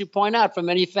simply, as you point out, for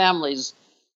many families,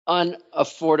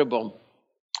 unaffordable.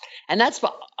 And that's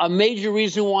a major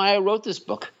reason why I wrote this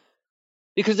book.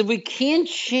 Because if we can't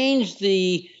change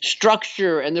the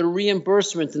structure and the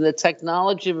reimbursement and the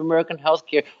technology of American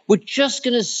healthcare, we're just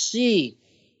going to see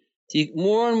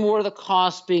more and more of the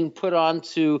costs being put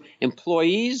onto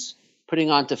employees,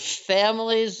 putting onto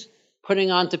families,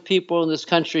 putting onto people in this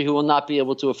country who will not be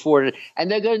able to afford it. And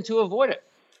they're going to avoid it.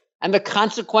 And the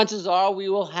consequences are we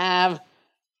will have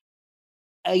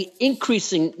an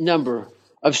increasing number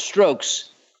of strokes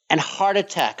and heart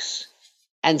attacks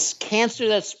and cancer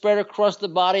that spread across the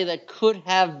body that could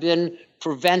have been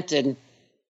prevented.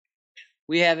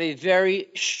 We have a very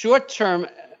short-term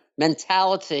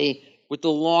mentality with the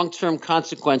long-term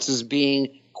consequences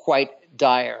being quite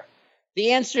dire.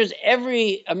 The answer is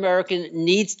every American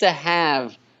needs to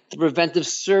have the preventive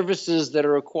services that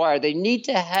are required. They need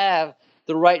to have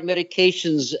the right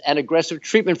medications and aggressive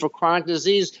treatment for chronic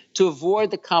disease to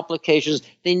avoid the complications.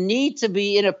 They need to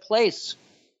be in a place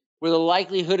where the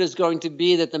likelihood is going to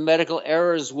be that the medical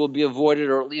errors will be avoided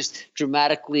or at least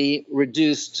dramatically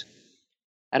reduced.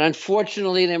 And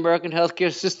unfortunately, in the American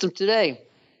healthcare system today,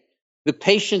 the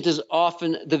patient is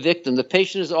often the victim. The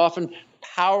patient is often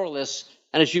powerless.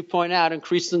 And as you point out,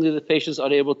 increasingly the patient is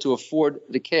unable to afford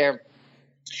the care.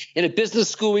 In a business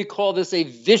school, we call this a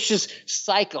vicious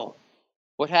cycle.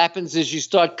 What happens is you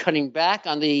start cutting back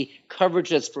on the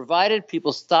coverage that's provided.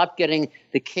 People stop getting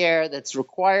the care that's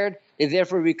required. They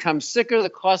therefore become sicker. The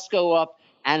costs go up,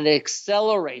 and it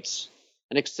accelerates,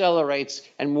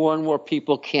 and more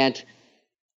people can't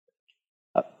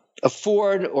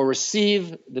afford or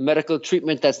receive the medical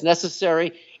treatment that's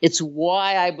necessary. It's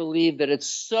why I believe that it's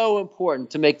so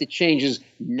important to make the changes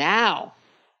now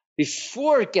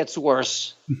before it gets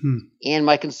worse. Mm-hmm. And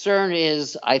my concern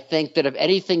is I think that if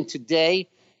anything today,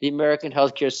 the American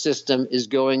healthcare system is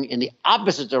going in the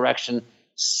opposite direction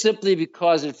simply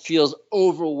because it feels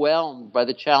overwhelmed by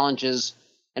the challenges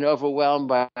and overwhelmed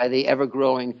by the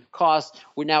ever-growing costs.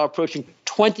 We're now approaching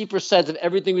 20% of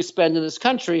everything we spend in this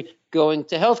country going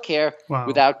to healthcare. Wow.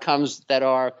 With outcomes that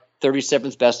are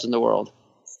 37th best in the world.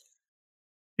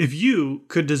 If you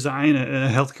could design a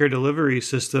healthcare delivery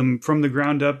system from the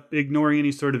ground up, ignoring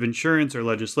any sort of insurance or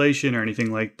legislation or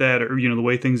anything like that, or the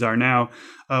way things are now,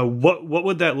 what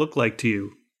would that look like to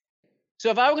you? So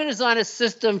if I were going to design a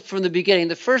system from the beginning,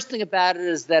 the first thing about it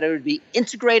is that it would be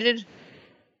integrated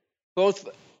both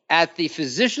at the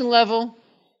physician level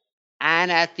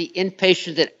and at the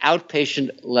inpatient and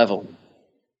outpatient level.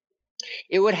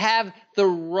 It would have the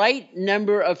right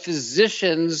number of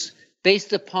physicians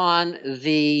based upon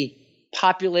the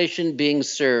population being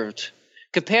served.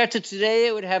 Compared to today,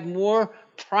 it would have more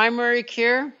primary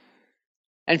care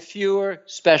and fewer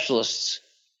specialists.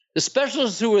 The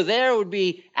specialists who were there would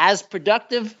be as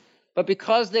productive, but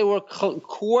because they were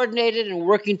coordinated and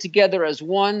working together as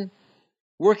one,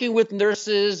 working with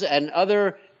nurses and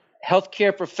other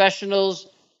healthcare professionals,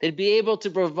 they'd be able to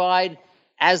provide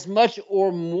as much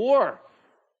or more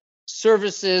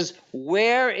services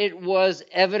where it was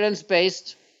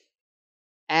evidence-based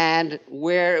and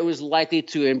where it was likely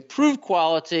to improve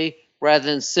quality rather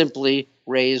than simply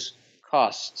raise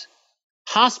costs.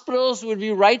 Hospitals would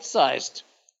be right-sized.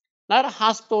 Not a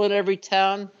hospital in every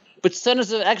town, but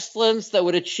centers of excellence that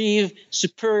would achieve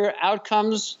superior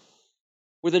outcomes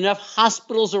with enough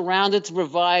hospitals around it to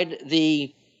provide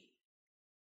the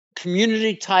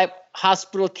community-type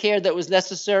hospital care that was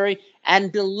necessary.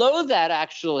 And below that,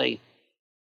 actually,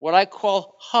 what I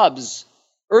call hubs,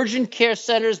 urgent care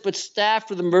centers, but staffed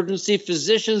with emergency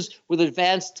physicians with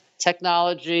advanced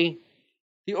technology.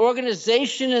 The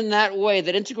organization in that way,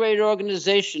 that integrated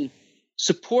organization,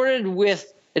 supported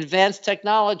with advanced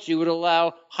technology would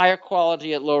allow higher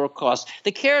quality at lower cost.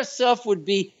 The care itself would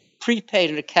be prepaid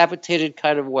in a capitated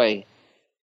kind of way.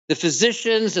 The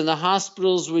physicians and the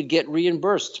hospitals would get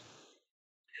reimbursed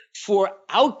for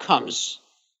outcomes,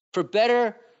 for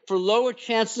lower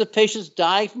chances of patients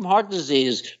dying from heart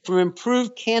disease, from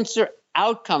improved cancer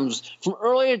outcomes, from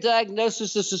earlier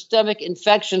diagnosis of systemic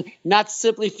infection, not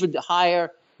simply for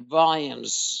higher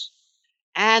volumes.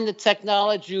 And the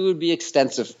technology would be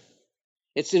extensive.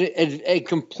 It's a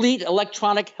complete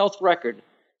electronic health record,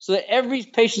 so that every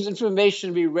patient's information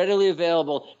would be readily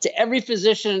available to every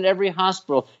physician in every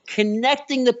hospital,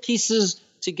 connecting the pieces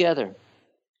together.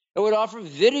 It would offer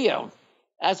video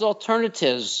as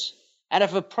alternatives. And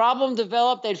if a problem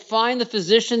developed, they'd find the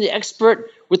physician, the expert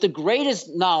with the greatest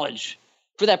knowledge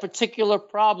for that particular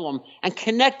problem, and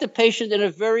connect the patient in a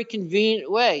very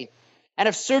convenient way. And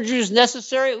if surgery is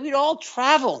necessary, we'd all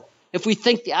travel if we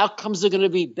think the outcomes are going to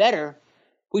be better.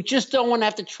 We just don't want to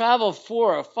have to travel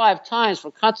 4 or 5 times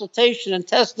for consultation and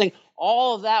testing.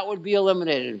 All of that would be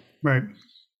eliminated. Right.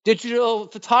 Digital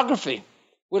photography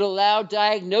would allow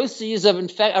diagnoses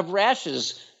of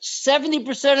rashes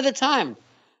 70% of the time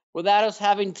without us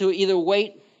having to either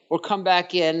wait or come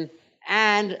back in.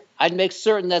 And I'd make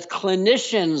certain that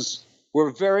clinicians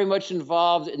were very much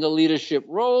involved in the leadership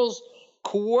roles,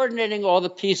 coordinating all the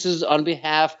pieces on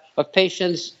behalf of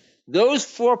patients. Those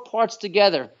 4 parts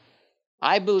together,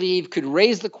 I believe, could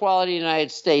raise the quality of the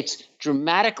United States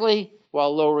dramatically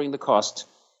while lowering the cost.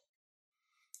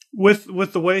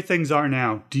 With the way things are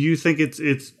now, do you think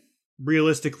it's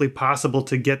realistically possible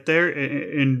to get there?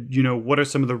 And you know, what are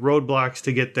some of the roadblocks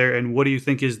to get there? And what do you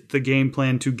think is the game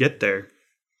plan to get there?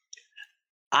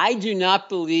 I do not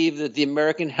believe that the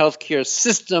American healthcare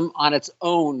system on its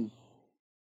own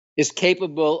is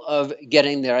capable of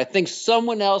getting there. I think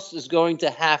someone else is going to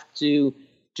have to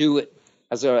do it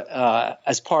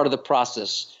as part of the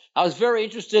process. I was very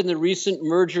interested in the recent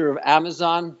merger of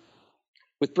Amazon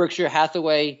with Berkshire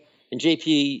Hathaway and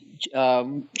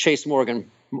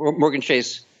Morgan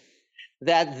Chase,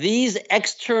 that these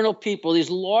external people, these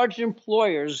large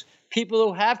employers, people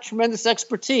who have tremendous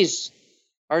expertise,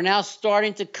 are now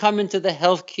starting to come into the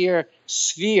healthcare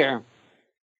sphere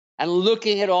and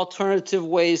looking at alternative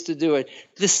ways to do it.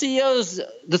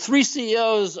 The 3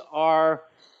 CEOs are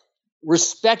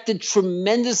respected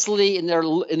tremendously in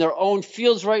their own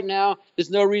fields right now. There's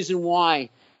no reason why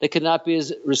they could not be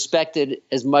as respected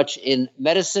as much in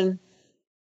medicine.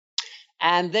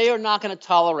 And they are not going to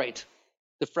tolerate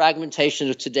the fragmentation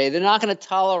of today. They're not going to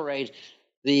tolerate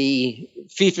the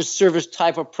fee-for-service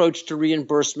type approach to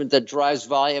reimbursement that drives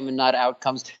volume and not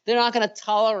outcomes. They're not going to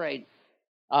tolerate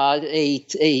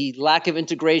a lack of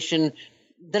integration.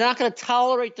 They're not going to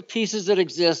tolerate the pieces that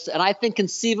exist. And I think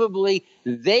conceivably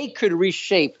they could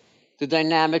reshape the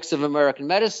dynamics of American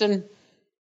medicine.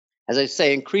 As I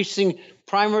say, increasing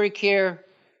primary care,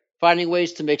 finding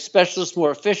ways to make specialists more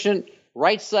efficient,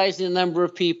 right-sizing the number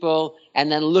of people,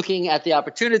 and then looking at the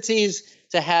opportunities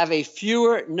to have a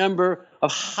fewer number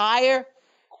of higher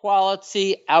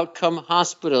quality outcome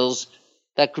hospitals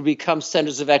that could become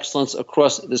centers of excellence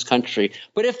across this country.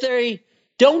 But if they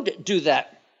don't do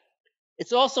that,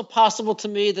 it's also possible to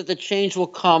me that the change will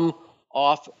come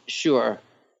offshore.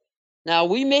 Now,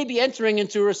 we may be entering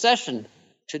into a recession.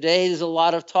 Today, there's a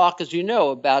lot of talk, as you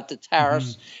know, about the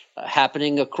tariffs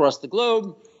happening across the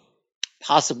globe,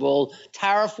 possible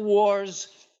tariff wars.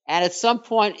 And at some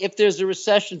point, if there's a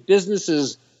recession,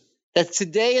 businesses that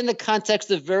today, in the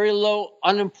context of very low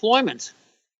unemployment,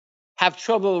 have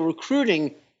trouble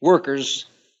recruiting workers,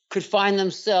 could find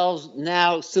themselves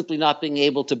now simply not being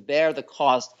able to bear the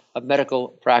cost of medical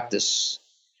practice.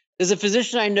 There's a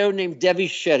physician I know named Devi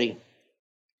Shetty.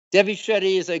 Devi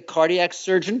Shetty is a cardiac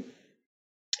surgeon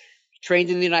trained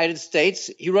in the United States.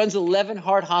 He runs 11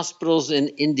 heart hospitals in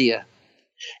India.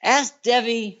 Ask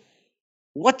Devi,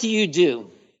 what do you do?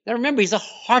 Now remember, he's a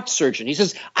heart surgeon. He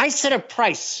says, I set a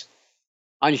price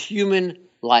on human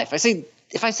life. I say,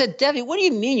 if I said, Devi, what do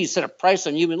you mean you set a price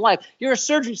on human life? You're a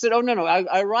surgeon. He said, oh, no.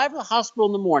 I arrive at the hospital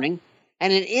in the morning,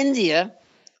 and in India,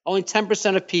 only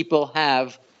 10% of people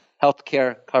have health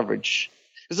care coverage.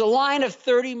 There's a line of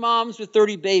 30 moms with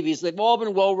 30 babies. They've all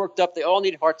been well worked up. They all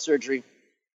need heart surgery.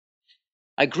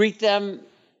 I greet them.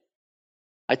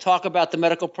 I talk about the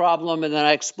medical problem, and then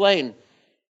I explain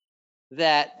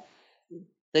that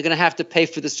they're going to have to pay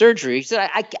for the surgery. He said,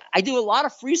 I do a lot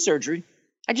of free surgery.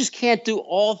 I just can't do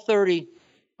all 30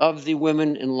 of the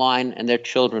women in line and their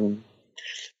children.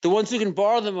 The ones who can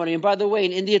borrow the money, and by the way,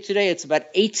 in India today, it's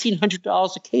about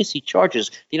 $1,800 a case he charges.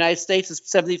 The United States is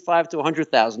 $75,000 to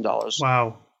 $100,000.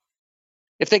 Wow.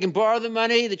 If they can borrow the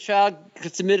money, the child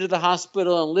gets admitted to the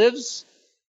hospital and lives.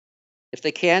 If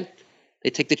they can't, they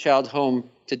take the child home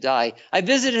to die. I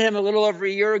visited him a little over a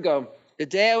year ago. The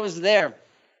day I was there,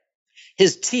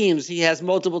 his teams, he has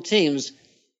multiple teams,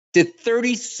 did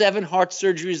 37 heart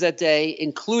surgeries that day,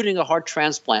 including a heart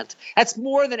transplant. That's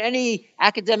more than any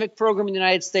academic program in the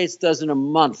United States does in a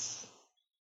month.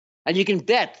 And you can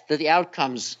bet that the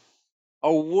outcomes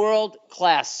are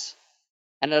world-class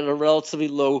and at a relatively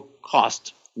low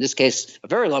cost. In this case, a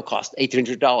very low cost,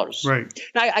 $1,800. Right.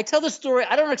 Now, I tell this story.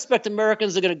 I don't expect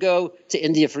Americans are going to go to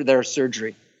India for their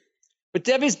surgery. But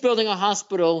Debbie's building a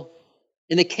hospital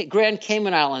in the Grand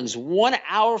Cayman Islands, 1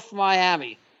 hour from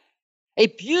Miami. A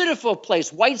beautiful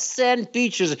place, white sand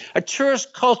beaches, a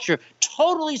tourist culture,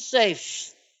 totally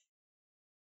safe.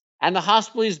 And the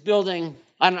hospital he's building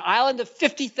on an island of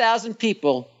 50,000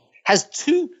 people has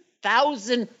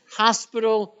 2,000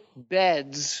 hospital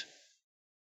beds.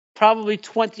 Probably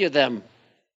 20 of them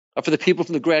are for the people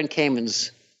from the Grand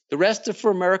Caymans. The rest are for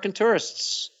American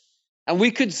tourists. And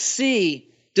we could see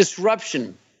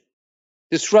disruption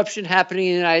happening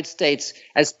in the United States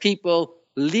as people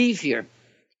leave here.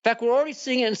 In fact, we're already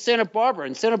seeing it in Santa Barbara.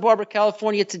 In Santa Barbara,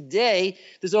 California today,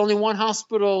 there's only one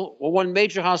hospital or one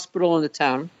major hospital in the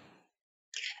town.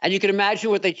 And you can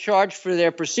imagine what they charge for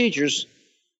their procedures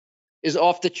is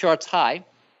off the charts high.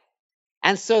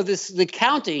 And so the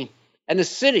county and the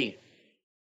city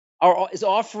is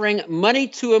offering money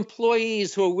to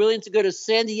employees who are willing to go to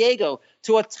San Diego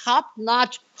to a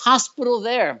top-notch hospital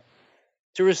there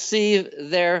to receive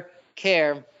their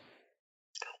care.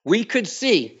 We could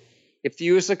see, if the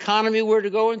U.S. economy were to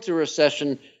go into a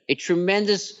recession, a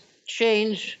tremendous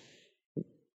change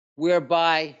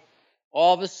whereby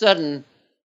all of a sudden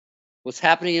what's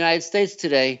happening in the United States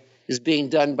today is being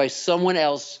done by someone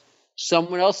else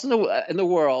in the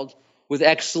world with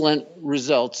excellent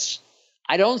results.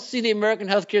 I don't see the American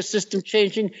healthcare system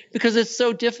changing because it's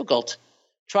so difficult.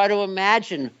 Try to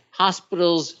imagine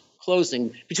hospitals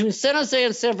closing. Between San Jose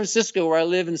and San Francisco, where I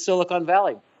live in Silicon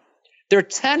Valley, there are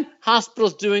 10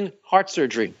 hospitals doing heart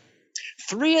surgery.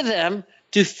 3 of them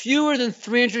do fewer than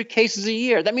 300 cases a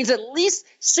year. That means at least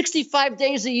 65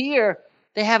 days a year,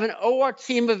 they have an OR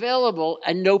team available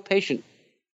and no patient.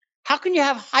 How can you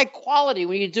have high quality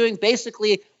when you're doing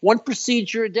basically 1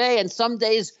 procedure a day and some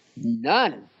days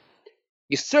none?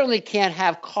 You certainly can't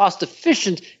have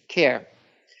cost-efficient care.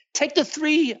 Take the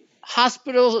 3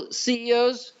 hospital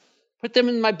CEOs, put them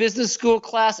in my business school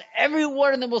class. Every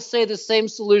one of them will say the same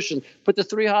solution. Put the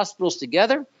 3 hospitals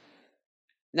together.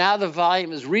 Now the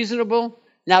volume is reasonable.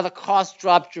 Now the cost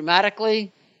dropped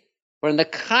dramatically. But in the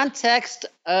context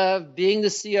of being the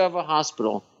CEO of a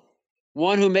hospital,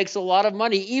 one who makes a lot of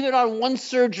money, even on 1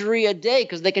 surgery a day,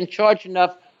 because they can charge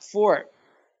enough for it.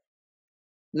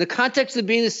 In the context of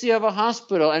being the CEO of a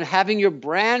hospital and having your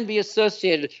brand be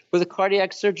associated with a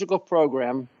cardiac surgical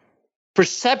program,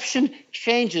 perception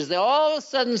changes. They all of a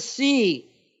sudden see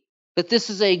that this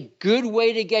is a good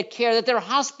way to get care, that their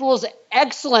hospital is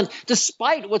excellent,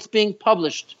 despite what's being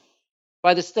published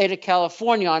by the state of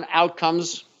California on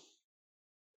outcomes.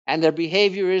 And their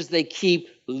behavior is they keep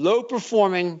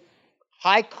low-performing,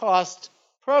 high-cost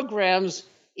programs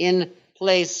in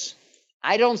place.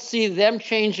 I don't see them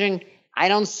changing. I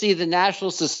don't see the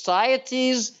national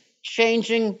societies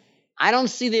changing. I don't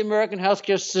see the American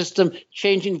healthcare system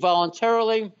changing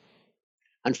voluntarily.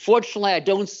 Unfortunately, I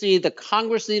don't see the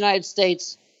Congress of the United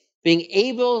States being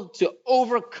able to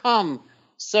overcome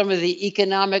some of the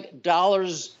economic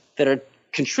dollars that are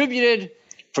contributed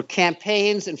for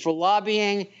campaigns and for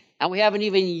lobbying. And we haven't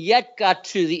even yet got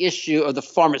to the issue of the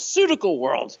pharmaceutical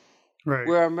world, right,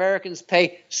 where Americans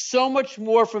pay so much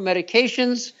more for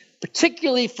medications,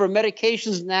 particularly for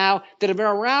medications now that have been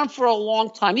around for a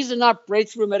long time. These are not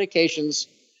breakthrough medications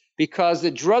because the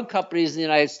drug companies in the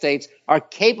United States are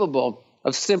capable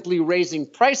of simply raising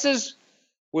prices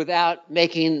without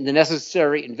making the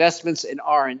necessary investments in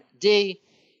R&D.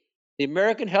 The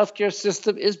American healthcare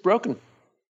system is broken.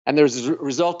 And as a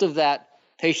result of that,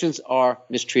 patients are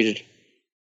mistreated.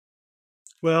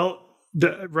 Well,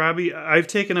 Robbie, I've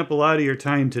taken up a lot of your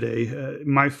time today.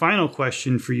 My final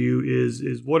question for you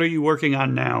is what are you working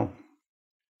on now?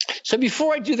 So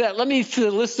before I do that, let me, for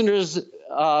the listeners,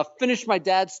 finish my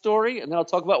dad's story, and then I'll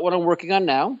talk about what I'm working on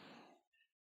now.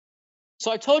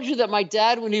 So I told you that my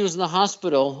dad, when he was in the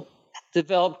hospital,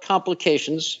 developed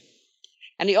complications,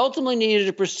 and he ultimately needed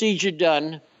a procedure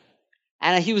done,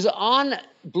 and he was on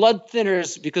blood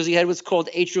thinners because he had what's called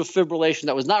atrial fibrillation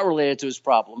that was not related to his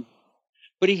problem.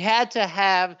 But he had to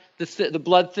have the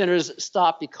blood thinners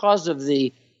stop because of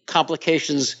the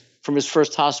complications from his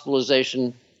first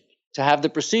hospitalization to have the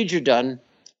procedure done,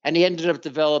 and he ended up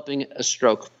developing a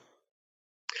stroke.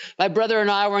 My brother and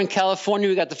I were in California.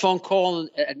 We got the phone call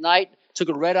at night, took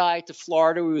a red eye to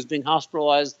Florida. We was being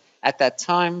hospitalized at that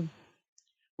time.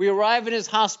 We arrive in his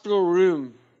hospital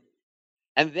room,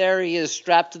 and there he is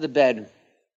strapped to the bed,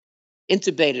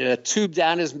 intubated, a tube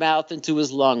down his mouth into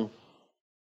his lung,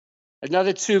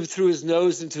 another tube through his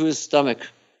nose into his stomach.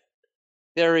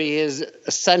 There he is,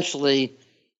 essentially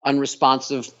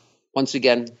unresponsive once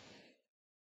again.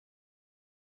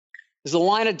 There's a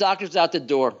line of doctors out the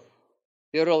door.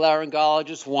 The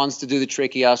otolaryngologist wants to do the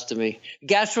tracheostomy. The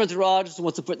gastroenterologist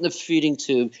wants to put in the feeding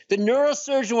tube. The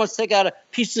neurosurgeon wants to take out a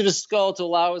piece of his skull to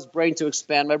allow his brain to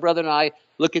expand. My brother and I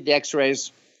look at the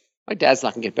x-rays. My dad's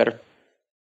not going to get better.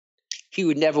 He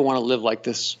would never want to live like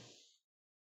this.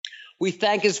 We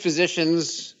thank his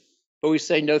physicians, but we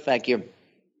say no thank you.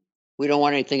 We don't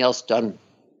want anything else done.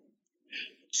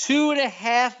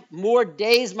 2.5 more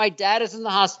days my dad is in the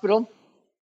hospital,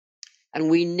 and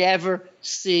we never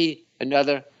see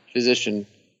another physician.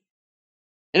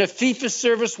 In a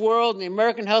fee-for-service world, in the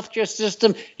American healthcare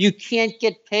system, you can't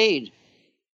get paid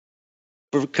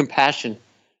for compassion.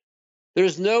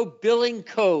 There's no billing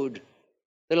code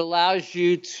that allows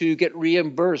you to get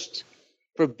reimbursed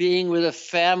for being with a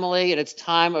family at its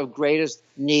time of greatest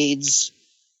needs.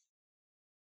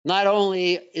 Not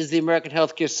only is the American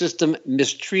healthcare system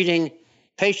mistreating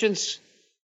patients,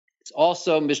 it's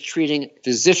also mistreating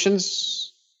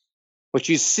physicians. What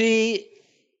you see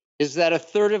is that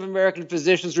 1/3 of American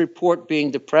physicians report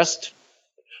being depressed.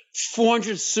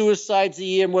 400 suicides a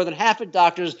year. More than half of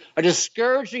doctors are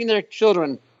discouraging their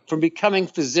children from becoming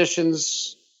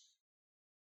physicians.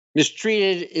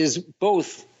 Mistreated is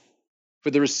both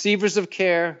for the receivers of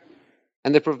care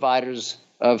and the providers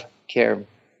of care.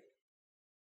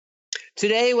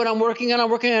 Today, what I'm working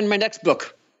on my next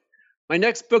book. My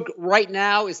next book right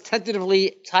now is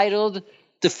tentatively titled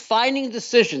Defining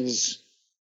Decisions: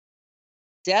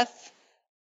 Death,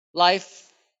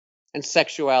 Life, and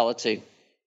Sexuality.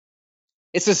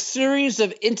 It's a series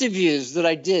of interviews that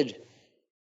I did.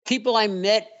 People I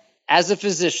met as a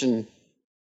physician.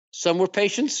 Some were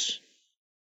patients,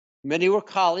 many were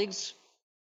colleagues,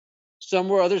 some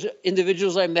were other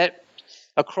individuals I met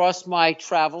across my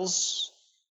travels.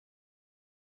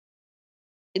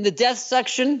 In the death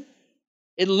section,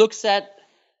 it looks at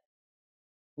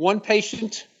one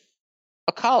patient,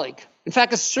 a colleague. In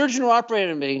fact, a surgeon who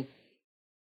operated on me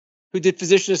who did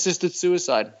physician-assisted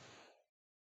suicide.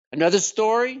 Another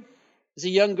story is a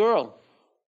young girl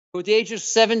who at the age of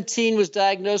 17 was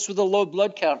diagnosed with a low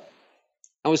blood count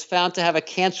and was found to have a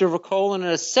cancer of her colon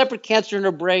and a separate cancer in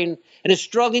her brain, and is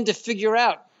struggling to figure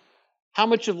out how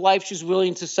much of life she's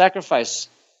willing to sacrifice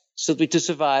simply to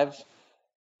survive.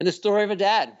 And the story of a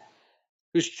dad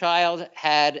whose child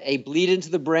had a bleed into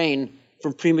the brain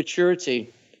from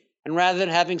prematurity, and rather than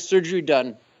having surgery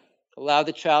done, allowed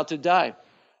the child to die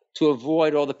to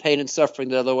avoid all the pain and suffering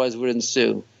that otherwise would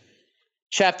ensue.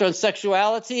 Chapter on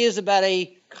sexuality is about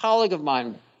a colleague of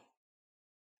mine,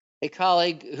 a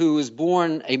colleague who was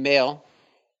born a male,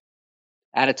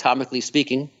 anatomically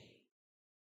speaking,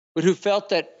 but who felt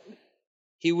that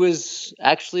he was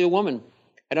actually a woman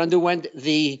and underwent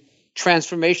the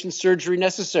transformation surgery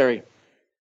necessary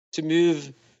to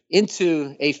move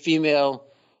into a female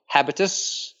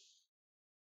habitus,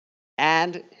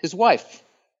 and his wife,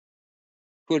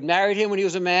 who had married him when he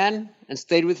was a man and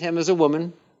stayed with him as a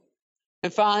woman.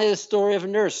 And finally, the story of a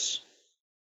nurse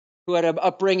who had an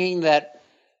upbringing that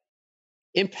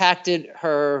impacted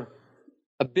her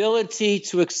ability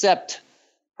to accept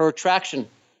her attraction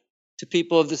to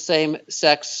people of the same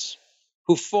sex,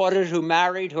 who fought it, who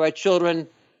married, who had children,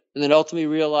 and then ultimately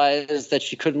realized that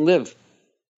she couldn't live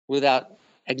without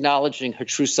acknowledging her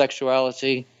true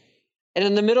sexuality. And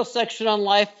in the middle section on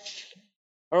life,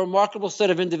 a remarkable set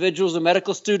of individuals, a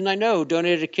medical student I know who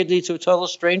donated a kidney to a total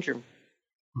stranger.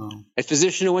 Wow. A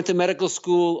physician who went to medical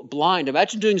school blind.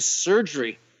 Imagine doing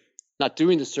surgery, not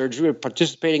doing the surgery, but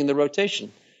participating in the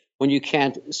rotation when you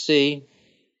can't see.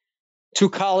 2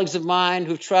 colleagues of mine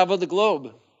who've traveled the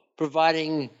globe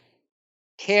providing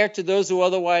care to those who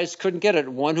otherwise couldn't get it.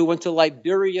 One who went to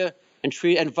Liberia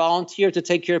and volunteered to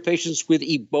take care of patients with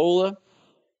Ebola.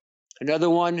 Another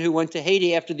one who went to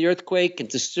Haiti after the earthquake and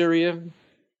to Syria.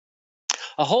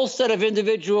 A whole set of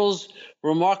individuals,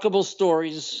 remarkable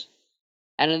stories,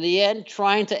 and in the end,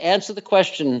 trying to answer the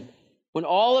question, when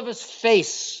all of us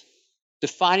face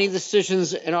defining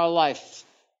decisions in our life,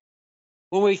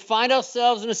 when we find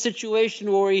ourselves in a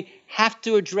situation where we have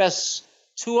to address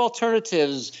 2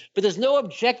 alternatives, but there's no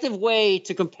objective way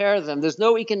to compare them, there's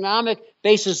no economic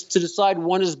basis to decide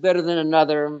one is better than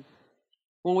another,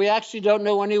 when we actually don't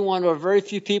know anyone or very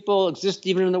few people exist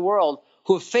even in the world,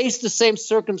 who have faced the same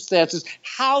circumstances,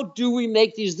 how do we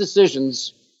make these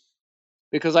decisions?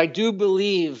 Because I do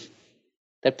believe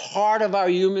that part of our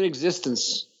human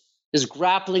existence is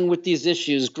grappling with these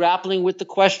issues, grappling with the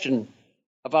question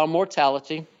of our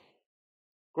mortality,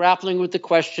 grappling with the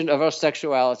question of our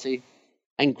sexuality,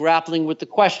 and grappling with the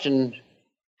question,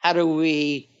 how do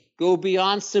we go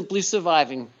beyond simply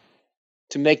surviving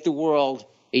to make the world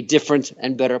a different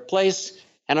and better place?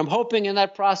 And I'm hoping in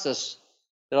that process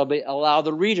that I'll allow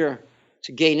the reader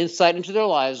to gain insight into their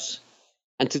lives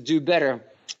and to do better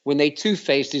when they too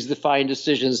face these defining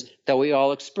decisions that we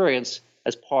all experience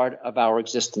as part of our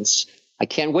existence. I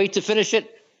can't wait to finish it.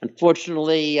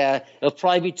 Unfortunately, it'll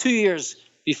probably be 2 years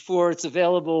before it's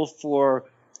available for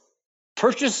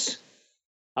purchase.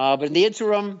 But in the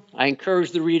interim, I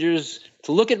encourage the readers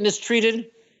to look at Mistreated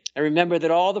and remember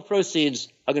that all the proceeds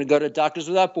are going to go to Doctors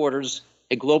Without Borders,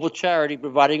 a global charity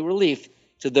providing relief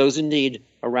to those in need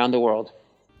around the world.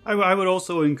 I would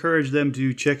also encourage them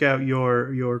to check out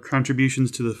your contributions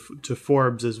to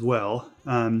Forbes as well.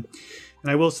 And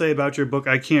I will say about your book,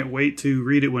 I can't wait to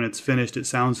read it when it's finished. It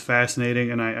sounds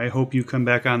fascinating, and I hope you come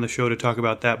back on the show to talk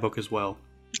about that book as well.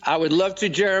 I would love to,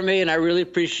 Jeremy, and I really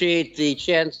appreciate the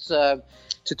chance to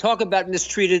talk about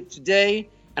Mistreated today.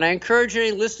 And I encourage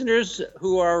any listeners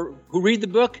who read the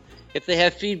book, if they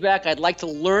have feedback, I'd like to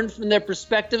learn from their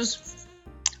perspectives,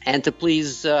 and to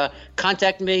please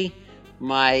contact me.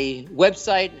 My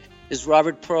website is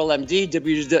Robert Pearl MD,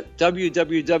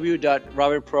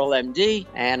 www.robertpearlmd,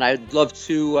 and I'd love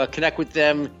to connect with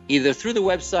them either through the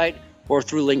website or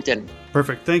through LinkedIn.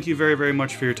 Perfect. Thank you very, very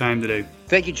much for your time today.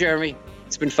 Thank you, Jeremy.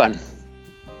 It's been fun.